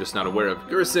this that I'm just not aware of.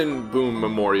 Gerson Boom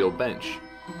Memorial Bench.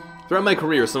 Throughout my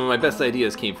career, some of my best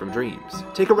ideas came from dreams.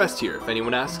 Take a rest here. If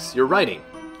anyone asks, you're writing.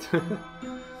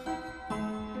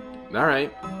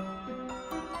 Alright.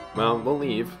 Well, we'll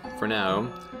leave for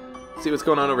now. See what's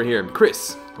going on over here.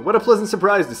 Chris, what a pleasant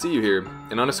surprise to see you here,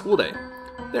 and on a school day.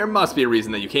 There must be a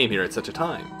reason that you came here at such a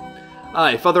time.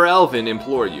 I, Father Alvin,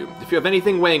 implore you. If you have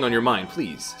anything weighing on your mind,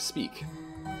 please, speak.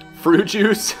 Fruit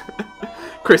juice?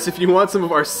 Chris, if you want some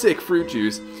of our sick fruit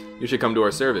juice, you should come to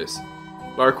our service.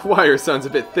 Our choir sounds a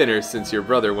bit thinner since your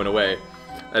brother went away.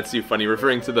 That's too funny,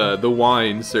 referring to the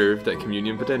wine served at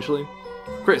communion, potentially.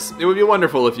 Chris, it would be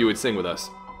wonderful if you would sing with us.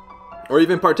 Or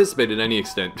even participate in any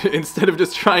extent, instead of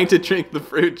just trying to drink the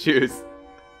fruit juice.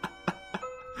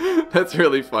 That's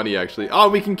really funny, actually. Oh,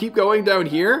 we can keep going down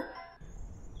here?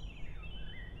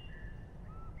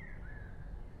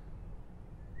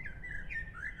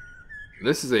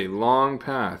 This is a long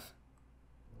path.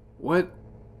 What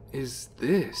is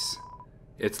this?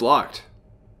 It's locked.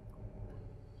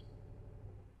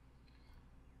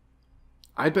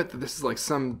 I bet that this is like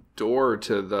some door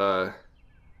to the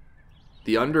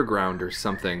underground or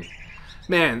something.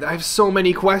 Man, I have so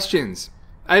many questions.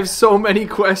 I have so many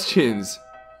questions.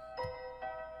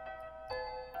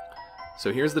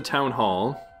 So here's the town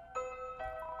hall.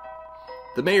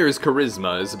 The mayor's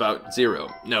charisma is about 0.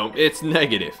 No, it's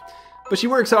negative. But she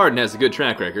works hard and has a good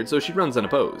track record, so she runs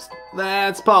unopposed.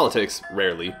 That's politics,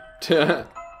 rarely.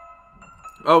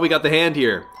 Oh, we got the hand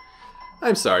here.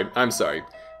 I'm sorry.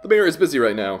 The mayor is busy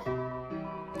right now.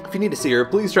 If you need to see her,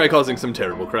 please try causing some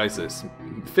terrible crisis.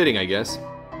 Fitting, I guess.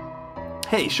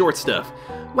 Hey, short stuff.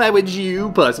 Why would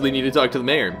you possibly need to talk to the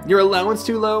mayor? Your allowance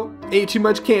too low? Ate too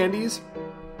much candies?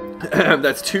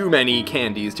 That's too many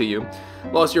candies to you.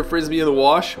 Lost your frisbee in the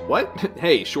wash? What?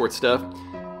 Hey, short stuff.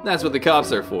 That's what the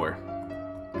cops are for.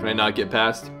 Can I not get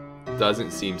past?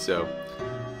 Doesn't seem so.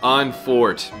 On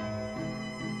fort.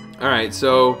 Alright,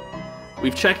 so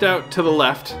we've checked out to the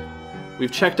left.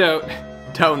 We've checked out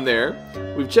down there.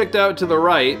 We've checked out to the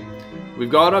right. We've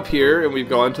gone up here and we've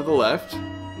gone to the left.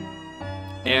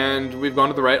 And we've gone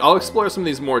to the right. I'll explore some of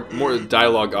these more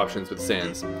dialogue options with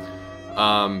Sans.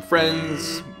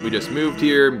 Friends, we just moved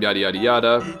here, yada yada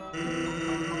yada.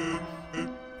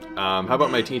 How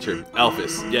about my teacher?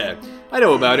 Alphys, yeah. I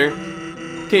know about her.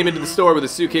 Came into the store with a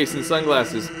suitcase and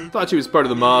sunglasses. Thought she was part of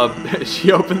the mob.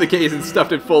 She opened the case and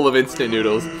stuffed it full of instant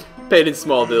noodles. Paid in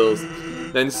small bills.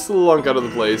 Then slunk out of the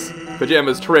place.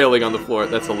 Pajamas trailing on the floor.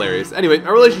 That's hilarious. Anyway,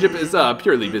 our relationship is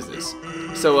purely business.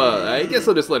 So I guess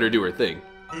I'll just let her do her thing.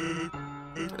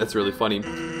 That's really funny.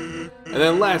 And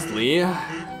then lastly...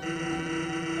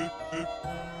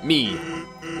 Me.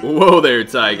 Whoa there,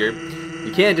 Tiger.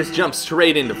 You can't just jump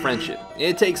straight into friendship.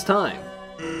 It takes time.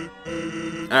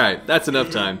 Alright, that's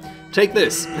enough time. Take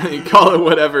this. Call it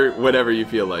whatever you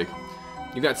feel like.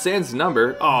 You got Sans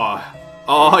number.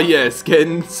 Aw, yes,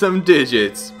 getting some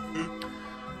digits.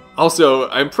 Also,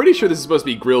 I'm pretty sure this is supposed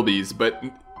to be Grillby's, but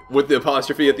with the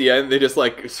apostrophe at the end, they just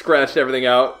like scratched everything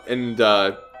out and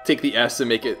take the S and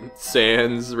make it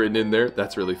Sans written in there.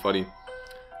 That's really funny.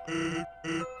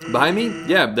 Behind me?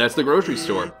 Yeah, that's the grocery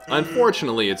store.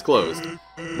 Unfortunately, it's closed.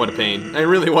 What a pain. I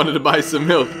really wanted to buy some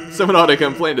milk. Someone ought to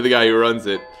complain to the guy who runs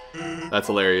it. That's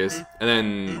hilarious. And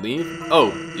then leave?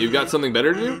 Oh, you've got something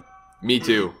better to do? Me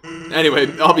too.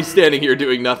 Anyway, I'll be standing here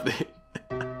doing nothing.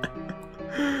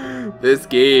 This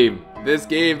game,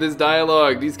 this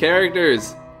dialogue, these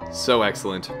characters. So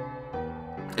excellent.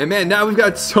 And man, now we've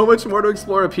got so much more to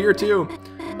explore up here too.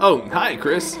 Oh, hi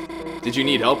Chris. Did you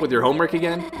need help with your homework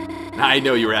again? I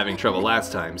know you were having trouble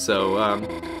last time, so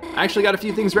I actually got a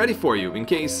few things ready for you in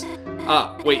case...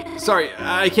 wait, sorry,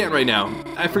 I can't right now.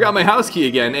 I forgot my house key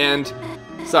again, and...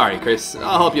 Sorry, Chris,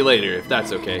 I'll help you later if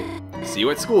that's okay. See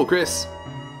you at school, Chris.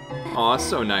 Aw,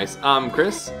 so nice.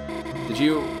 Chris, did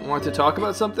you want to talk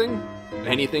about something?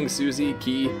 Anything, Susie,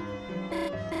 Key?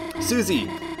 Susie!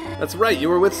 That's right, you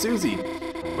were with Susie.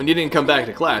 When you didn't come back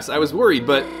to class, I was worried,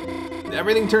 but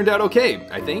everything turned out okay,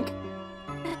 I think.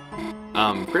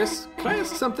 Chris, can I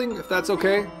ask something, if that's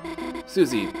okay?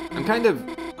 Susie, I'm kind of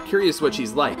curious what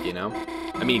she's like, you know?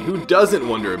 I mean, who doesn't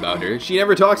wonder about her? She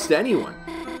never talks to anyone.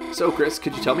 So, Chris,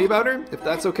 could you tell me about her, if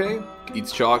that's okay?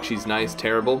 Eats chalk, she's nice,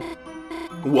 terrible.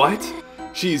 What?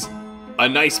 She's a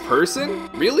nice person?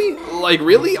 Really? Like,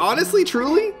 really? Honestly?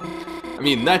 Truly? I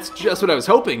mean, that's just what I was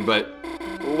hoping, but...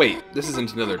 Wait, this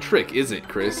isn't another trick, is it,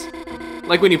 Chris?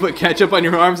 Like when you put ketchup on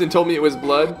your arms and told me it was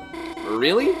blood?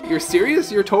 Really? You're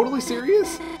serious? You're totally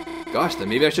serious? Gosh, then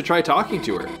maybe I should try talking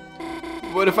to her.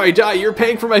 What if I die? You're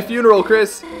paying for my funeral,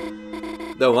 Chris!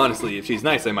 Though, honestly, if she's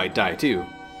nice, I might die, too.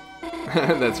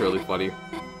 That's really funny.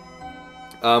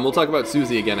 We'll talk about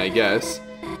Susie again, I guess.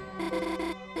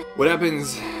 What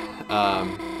happens...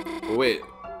 wait.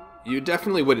 You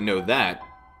definitely wouldn't know that.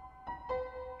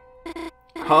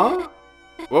 Huh?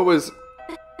 What was...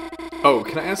 Oh,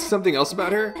 can I ask something else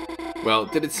about her? Well,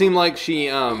 did it seem like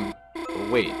she,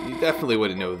 Wait, you definitely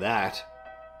wouldn't know that.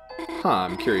 Huh,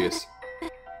 I'm curious.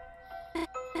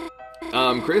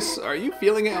 Chris, are you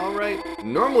feeling it alright?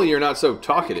 Normally you're not so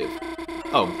talkative.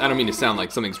 Oh, I don't mean to sound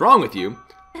like something's wrong with you.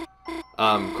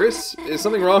 Chris, is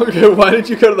something wrong? Why did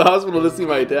you go to the hospital to see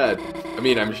my dad? I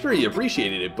mean, I'm sure he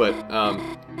appreciated it, but,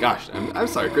 gosh, I'm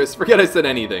sorry, Chris. Forget I said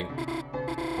anything.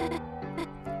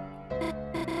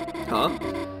 Huh?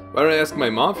 Why don't I ask my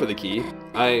mom for the key?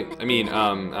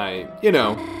 You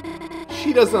know,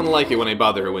 she doesn't like it when I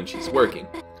bother her when she's working.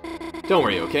 Don't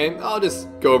worry, okay? I'll just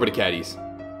go over to Caddy's.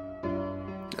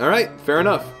 Alright, fair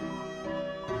enough.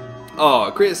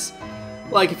 Aw, Chris,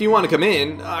 like, if you want to come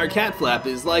in, our cat flap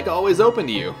is, like, always open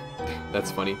to you. That's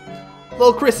funny.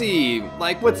 Little Chrissy,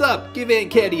 like, what's up? Give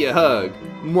Aunt Caddy a hug.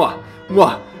 Mwah,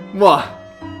 mwah,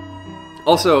 mwah.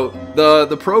 Also,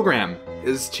 the program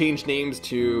is changes name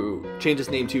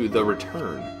to The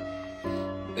Return.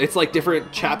 It's like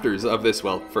different chapters of this,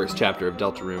 well, first chapter of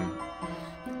Deltarune.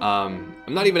 I'm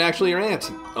not even actually your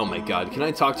aunt. Oh my god, can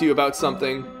I talk to you about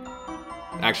something?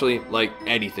 Actually, like,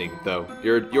 anything, though.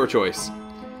 Your choice.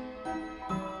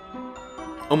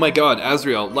 Oh my god,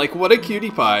 Azrael, like, what a cutie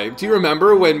pie. Do you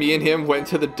remember when me and him went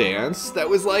to the dance? That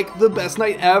was, like, the best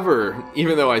night ever.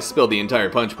 Even though I spilled the entire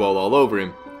punch bowl all over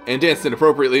him. And danced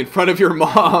inappropriately in front of your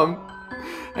mom.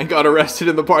 And got arrested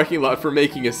in the parking lot for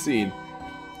making a scene.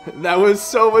 That was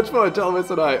so much fun, Thomas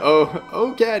and I.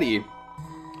 Oh, Caddy.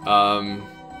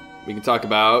 We can talk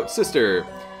about sister.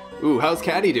 Ooh, how's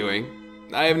Caddy doing?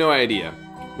 I have no idea.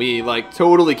 We, like,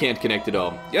 totally can't connect at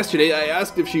all. Yesterday, I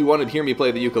asked if she wanted to hear me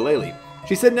play the ukulele.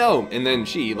 She said no, and then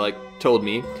she, like, told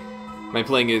me my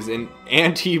playing is an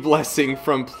anti-blessing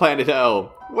from Planet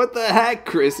L. What the heck,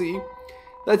 Chrissy?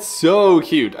 That's so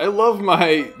cute. I love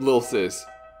my little sis.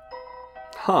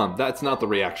 Huh, that's not the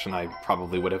reaction I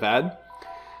probably would have had.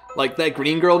 Like that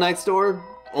green girl next door?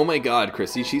 Oh my god,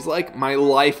 Chrissy, she's like my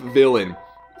life villain.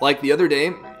 Like the other day,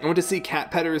 I went to see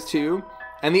Cat Petters 2,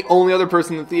 and the only other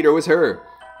person in the theater was her.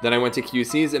 Then I went to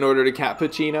QC's and ordered a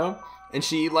cappuccino, and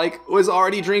she, like, was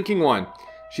already drinking one.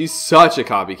 She's such a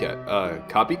copycat.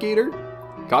 Copygator?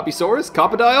 Copysaurus?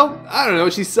 Copodile? I don't know,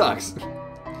 she sucks.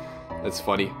 That's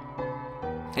funny.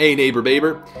 Hey, neighbor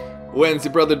baber. When's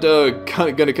your brother Doug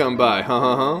gonna come by?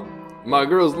 Huh? My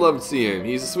girls love to see him.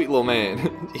 He's a sweet little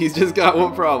man. He's just got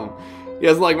one problem. He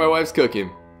doesn't like my wife's cooking.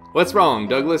 What's wrong,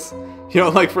 Douglas? You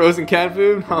don't like frozen cat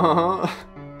food? Huh?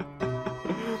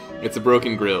 It's a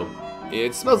broken grill.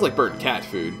 It smells like burnt cat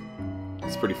food.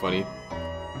 It's pretty funny.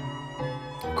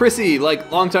 Chrissy,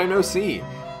 like, long time no see.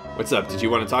 What's up? Did you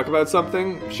want to talk about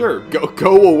something? Sure,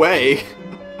 go away.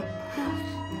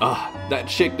 That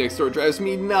chick next door drives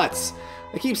me nuts.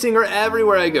 I keep seeing her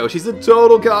everywhere I go. She's a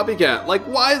total copycat. Like,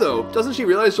 why though? Doesn't she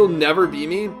realize she'll never be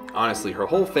me? Honestly, her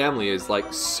whole family is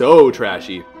like so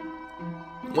trashy.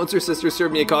 Once her sister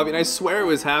served me a coffee and I swear it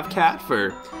was half cat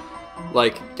fur.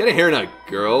 Like, get a hairnet,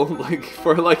 girl. Like,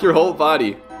 for like your whole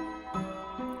body.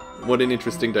 What an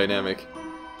interesting dynamic.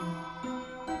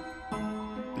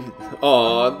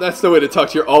 Aw, that's the way to talk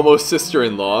to your almost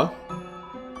sister-in-law.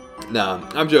 Nah,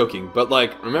 I'm joking, but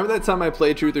like, remember that time I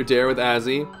played Truth or Dare with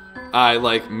Azzy? I,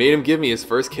 like, made him give me his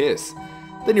first kiss.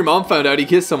 Then your mom found out he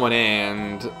kissed someone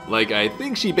and, like, I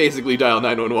think she basically dialed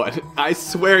 911. I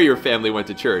swear your family went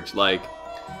to church, like,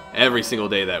 every single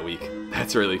day that week.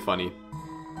 That's really funny.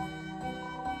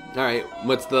 Alright,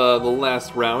 what's the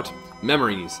last route?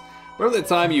 Memories. Remember that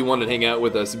time you wanted to hang out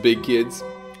with us big kids?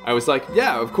 I was like,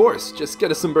 yeah, of course, just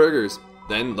get us some burgers.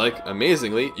 Then, like,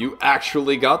 amazingly, you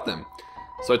actually got them.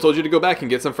 So I told you to go back and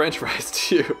get some french fries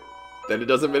too. Then a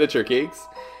dozen miniature cakes.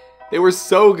 They were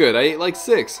so good, I ate like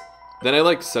 6. Then I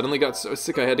like suddenly got so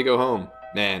sick I had to go home.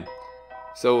 Man.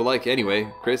 So like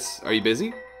anyway, Chris, are you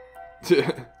busy?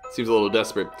 Seems a little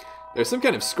desperate. There's some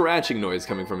kind of scratching noise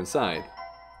coming from inside.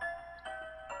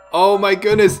 Oh my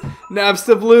goodness!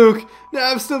 Napstablook!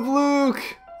 Napstablook!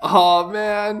 Aw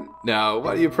man. Now,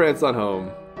 why do you prance on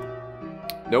home?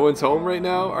 No one's home right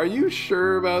now? Are you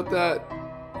sure about that?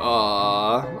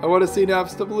 Aw, I want to see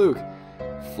Napstablook.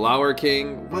 Flower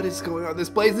King, what is going on? This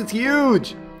place is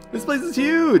huge! This place is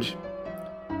huge!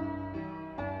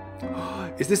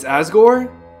 Is this Asgore?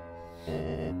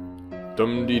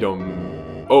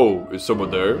 Dum-dee-dum. Oh, is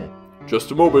someone there?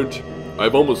 Just a moment.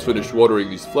 I've almost finished watering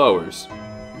these flowers.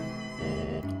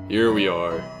 Here we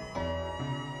are.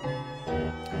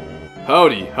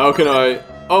 Howdy, how can I...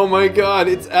 Oh my god,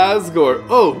 it's Asgore!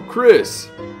 Oh, Chris!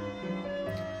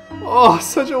 Oh,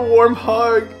 such a warm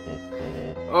hug!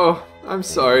 Oh, I'm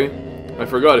sorry. I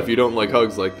forgot if you don't like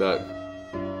hugs like that.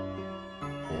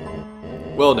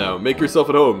 Well now, make yourself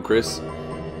at home, Chris.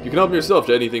 You can help yourself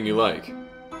to anything you like.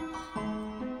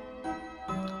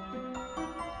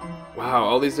 Wow,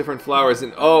 all these different flowers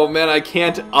and oh man, I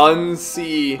can't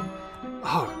unsee.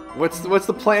 Oh, what's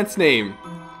the plant's name?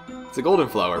 It's a golden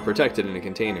flower, protected in a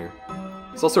container.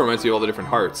 This also reminds me of all the different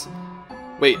hearts.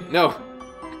 Wait, no.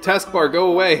 Taskbar,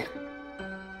 go away.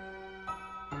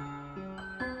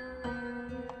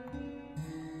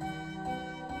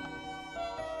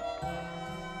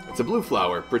 It's a blue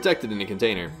flower, protected in a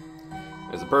container.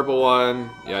 There's a purple one,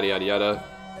 yada yada yada.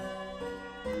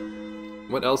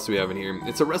 What else do we have in here?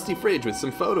 It's a rusty fridge with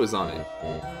some photos on it.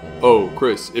 Oh,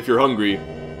 Chris, if you're hungry,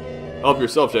 help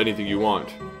yourself to anything you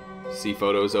want. See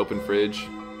photos, open fridge.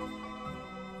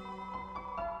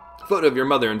 Photo of your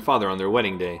mother and father on their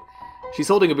wedding day. She's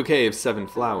holding a bouquet of 7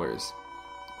 flowers.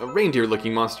 A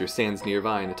reindeer-looking monster stands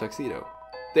nearby in a tuxedo.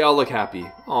 They all look happy.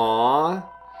 Aww.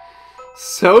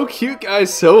 So cute,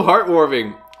 guys. So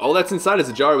heartwarming. All that's inside is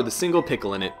a jar with a single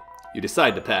pickle in it. You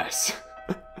decide to pass.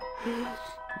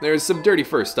 There's some dirty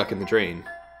fur stuck in the drain.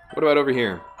 What about over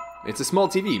here? It's a small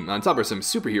TV. On top are some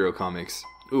superhero comics.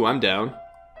 Ooh, I'm down.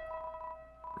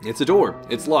 It's a door.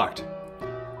 It's locked.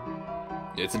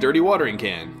 It's a dirty watering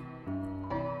can.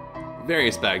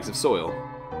 Various bags of soil.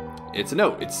 It's a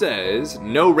note. It says,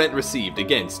 no rent received.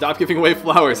 Again, stop giving away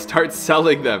flowers. Start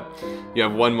selling them. You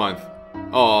have 1 month.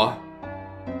 Aw.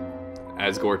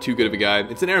 Asgore, too good of a guy.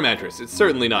 It's an air mattress. It's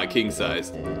certainly not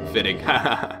king-sized. Fitting.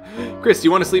 Chris, do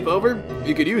you want to sleep over?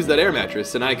 You could use that air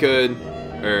mattress, and I could...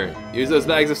 use those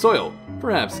bags of soil.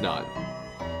 Perhaps not.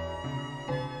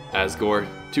 Asgore,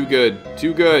 too good.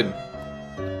 Too good.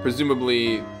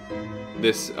 Presumably,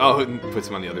 this... Oh, it puts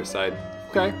him on the other side.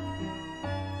 Okay.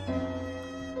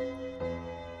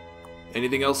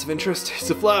 Anything else of interest? It's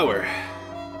a flower.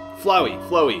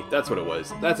 Flowy, that's what it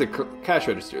was. That's a cash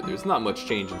register. There's not much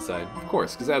change inside. Of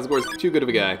course, because Asgore's too good of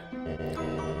a guy.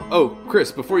 Oh,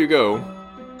 Chris, before you go...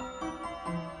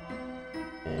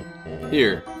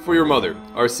 Here, for your mother,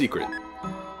 our secret.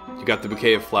 You got the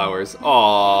bouquet of flowers.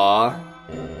 Aww.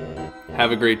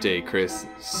 Have a great day, Chris.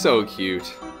 So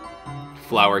cute.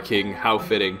 Flower King, how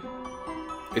fitting.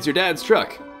 It's your dad's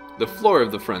truck. The floor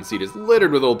of the front seat is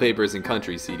littered with old papers and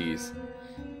country CDs.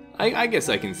 I guess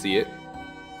I can see it.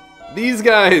 These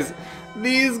guys,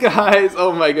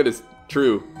 oh my goodness,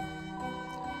 true.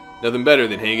 Nothing better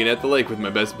than hanging at the lake with my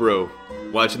best bro,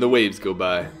 watching the waves go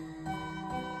by.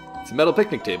 It's a metal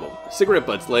picnic table. Cigarette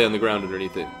butts lay on the ground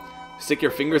underneath it. Stick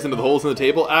your fingers into the holes in the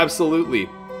table? Absolutely.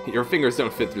 Your fingers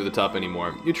don't fit through the top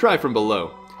anymore. You try from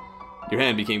below. Your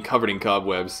hand became covered in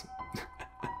cobwebs.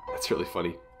 That's really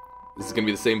funny. This is gonna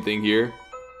be the same thing here.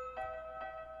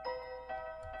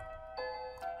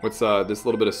 What's this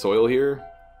little bit of soil here?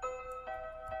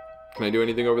 Can I do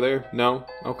anything over there? No?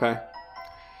 Okay.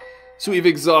 So we've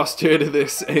exhausted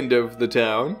this end of the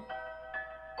town.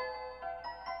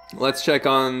 Let's check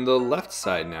on the left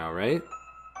side now, right?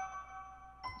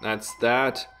 That's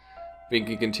that. We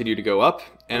can continue to go up.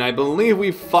 And I believe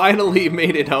we finally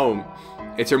made it home.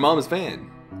 It's your mom's van.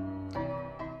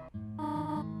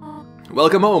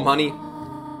 Welcome home, honey.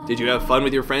 Did you have fun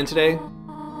with your friend today?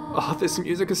 Oh, this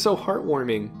music is so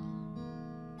heartwarming.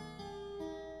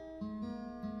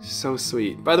 So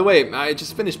sweet. By the way, I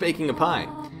just finished baking a pie.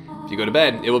 If you go to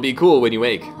bed, it will be cool when you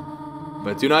wake.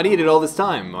 But do not eat it all this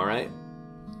time, alright?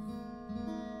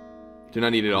 Do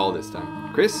not eat it all this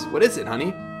time. Chris, what is it,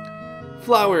 honey?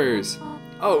 Flowers.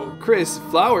 Oh, Chris,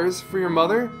 flowers for your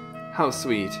mother? How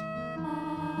sweet.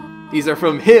 These are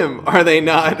from him, are they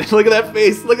not? Look at that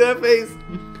face, look at that face.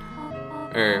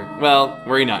 Well,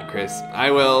 worry not, Chris.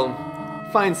 I will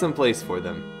find some place for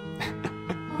them.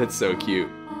 That's so cute.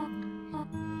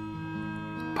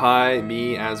 Pie,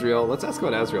 me, Azrael. Let's ask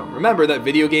about Azrael. Remember that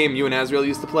video game you and Azrael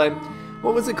used to play?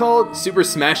 What was it called? Super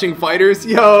Smashing Fighters?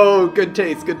 Yo, good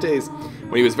taste, good taste.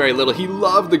 When he was very little, he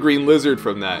loved the green lizard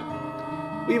from that.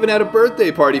 We even had a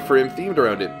birthday party for him themed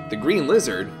around it. The green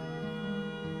lizard?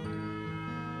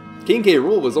 King K.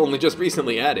 Rool was only just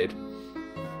recently added.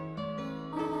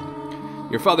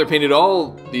 Your father painted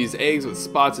all these eggs with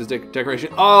spots as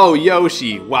decoration. Oh,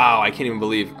 Yoshi! Wow, I can't even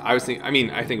believe. I think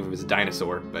of him as a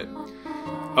dinosaur, but...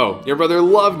 Oh, your brother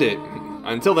loved it!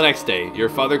 Until the next day, your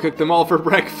father cooked them all for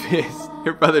breakfast.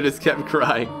 Your brother just kept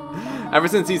crying. Ever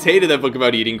since he's hated that book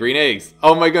about eating green eggs.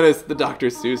 Oh my goodness, the Dr.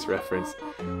 Seuss reference.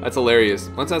 That's hilarious.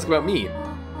 Let's ask about me.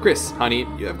 Chris, honey,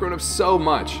 you have grown up so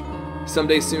much.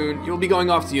 Someday soon, you'll be going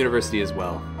off to university as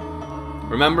well.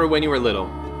 Remember when you were little?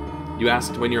 You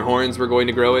asked when your horns were going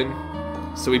to grow in?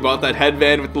 So we bought that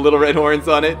headband with the little red horns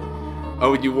on it?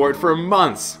 Oh, you wore it for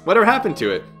months. Whatever happened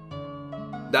to it?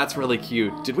 That's really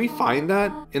cute. Did we find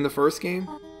that in the first game?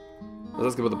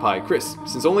 Let's go with the pie. Chris,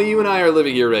 since only you and I are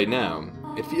living here right now,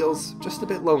 it feels just a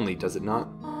bit lonely, does it not?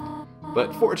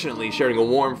 But fortunately, sharing a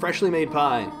warm, freshly made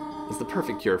pie is the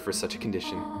perfect cure for such a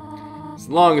condition. As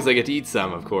long as I get to eat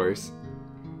some, of course.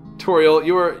 Toriel,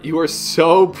 you are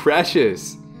so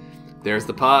precious. There's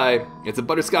the pie. It's a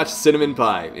butterscotch cinnamon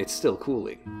pie. It's still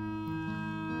cooling.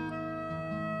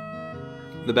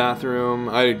 The bathroom.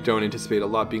 I don't anticipate a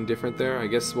lot being different there. I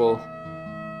guess we'll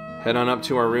head on up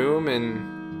to our room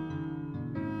and...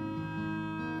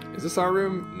 Is this our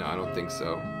room? No, I don't think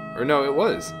so. Or no, it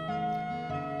was.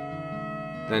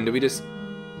 Then do we just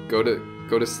go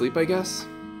to sleep, I guess?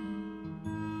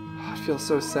 Oh, I feel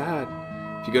so sad.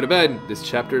 If you go to bed, this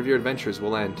chapter of your adventures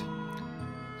will end.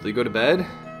 Will you go to bed?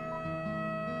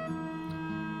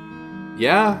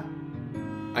 Yeah,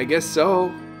 I guess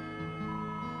so.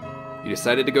 You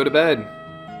decided to go to bed.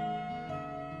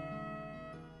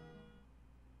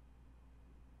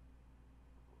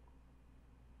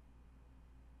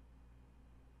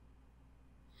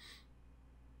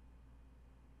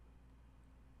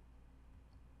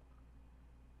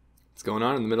 What's going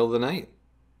on in the middle of the night?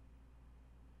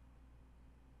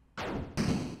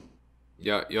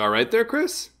 Yeah, you alright there,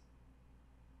 Chris?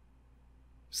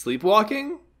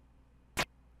 Sleepwalking?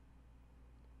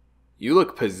 You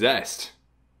look possessed.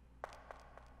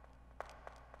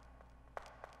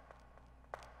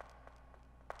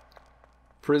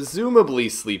 Presumably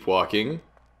sleepwalking.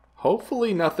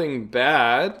 Hopefully nothing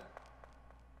bad.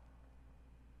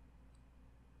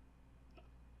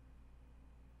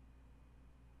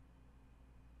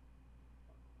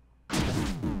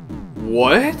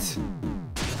 What?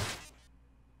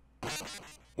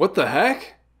 What the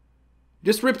heck?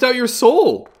 Just ripped out your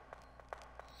soul.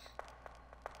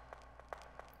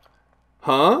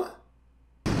 Huh?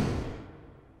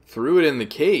 Threw it in the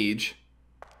cage.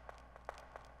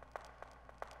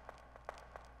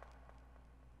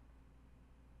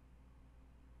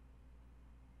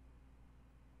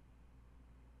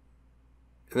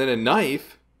 And then a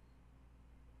knife?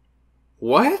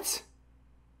 What?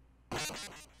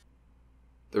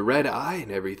 The red eye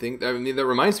and everything. I mean, that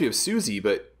reminds me of Susie,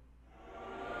 but...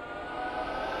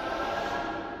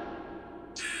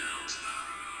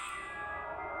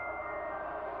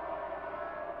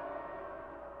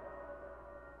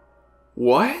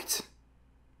 What?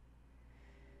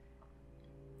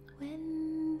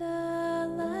 When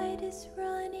the light is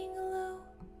running low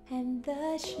and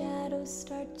the shadows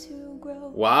start to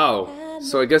grow. Wow.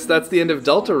 So I guess that's the end of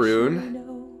Deltarune.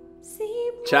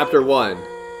 Chapter 1.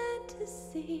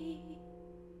 see.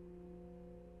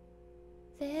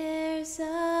 There's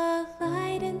a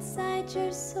light inside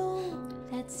your soul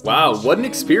that's Wow, what an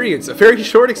experience. A very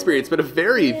short experience, but a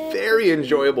very, very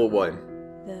enjoyable one.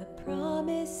 the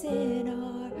promise in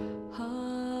our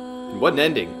heart. What an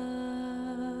ending.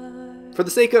 For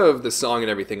the sake of the song and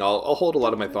everything, I'll hold a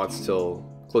lot of my thoughts till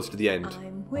close to the end.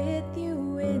 I'm with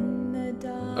you in the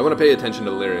dark. I want to pay attention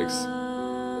to the lyrics.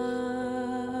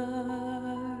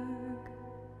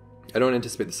 I don't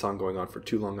anticipate the song going on for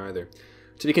too long either.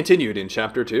 To be continued in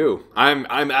Chapter 2. I'm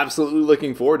absolutely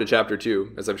looking forward to Chapter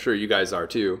 2, as I'm sure you guys are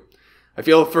too. I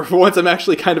feel for once I'm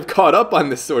actually kind of caught up on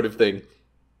this sort of thing.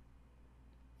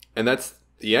 And that's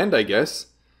the end, I guess.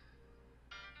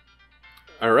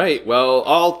 Alright, well,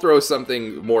 I'll throw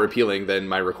something more appealing than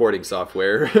my recording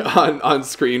software on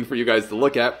screen for you guys to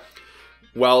look at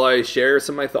while I share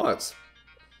some of my thoughts.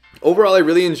 Overall, I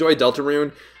really enjoyed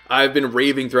Deltarune. I've been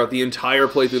raving throughout the entire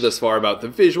playthrough thus far about the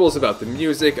visuals, about the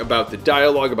music, about the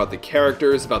dialogue, about the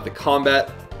characters, about the combat.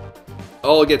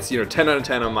 All gets, 10 out of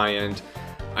 10 on my end.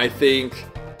 I think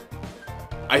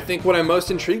what I'm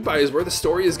most intrigued by is where the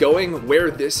story is going, where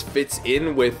this fits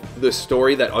in with the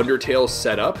story that Undertale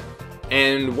set up,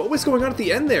 and what was going on at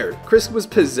the end there. Chris was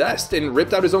possessed and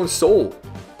ripped out his own soul.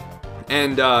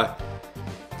 And,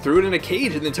 threw it in a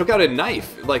cage and then took out a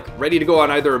knife, like ready to go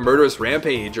on either a murderous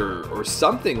rampage or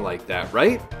something like that,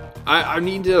 right? I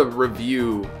need to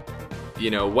review,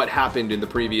 what happened in the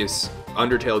previous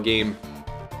Undertale game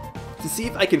to see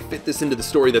if I can fit this into the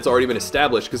story that's already been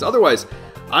established, because otherwise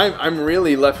I'm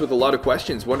really left with a lot of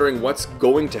questions, wondering what's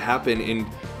going to happen and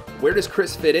where does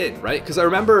Chris fit in, right? Because I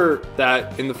remember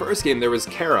that in the first game there was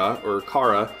Kara,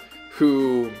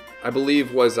 who I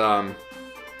believe was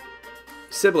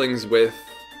siblings with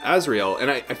Azrael,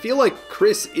 and I feel like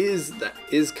Chris is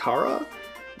Kara,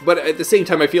 but at the same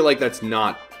time I feel like that's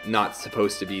not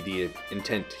supposed to be the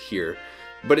intent here.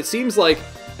 But it seems like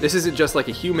this isn't just like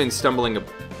a human stumbling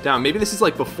down. Maybe this is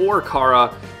like before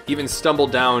Kara even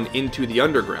stumbled down into the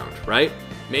underground, right?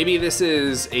 Maybe this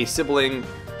is a sibling,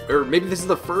 or maybe this is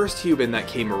the first human that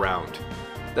came around.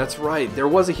 That's right, there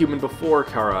was a human before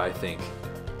Kara, I think.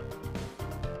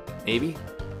 Maybe?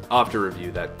 I'll have to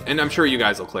review that. And I'm sure you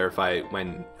guys will clarify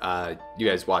when you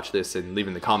guys watch this and leave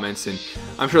in the comments. And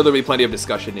I'm sure there'll be plenty of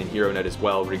discussion in HeroNet as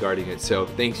well regarding it. So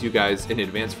thanks you guys in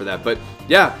advance for that. But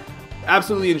yeah,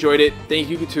 absolutely enjoyed it. Thank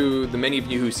you to the many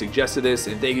of you who suggested this.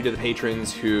 And thank you to the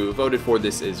patrons who voted for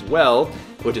this as well,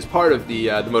 which is part of the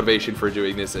motivation for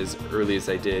doing this as early as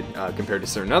I did compared to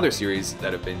certain other series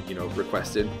that have been,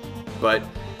 requested. But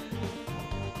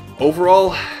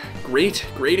overall, great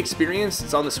experience.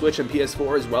 It's on the Switch and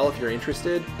PS4 as well if you're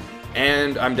interested.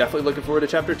 And I'm definitely looking forward to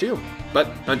Chapter 2.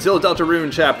 But until Deltarune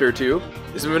Chapter 2,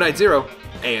 this is Midnight Zero,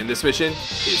 and this mission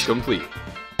is complete.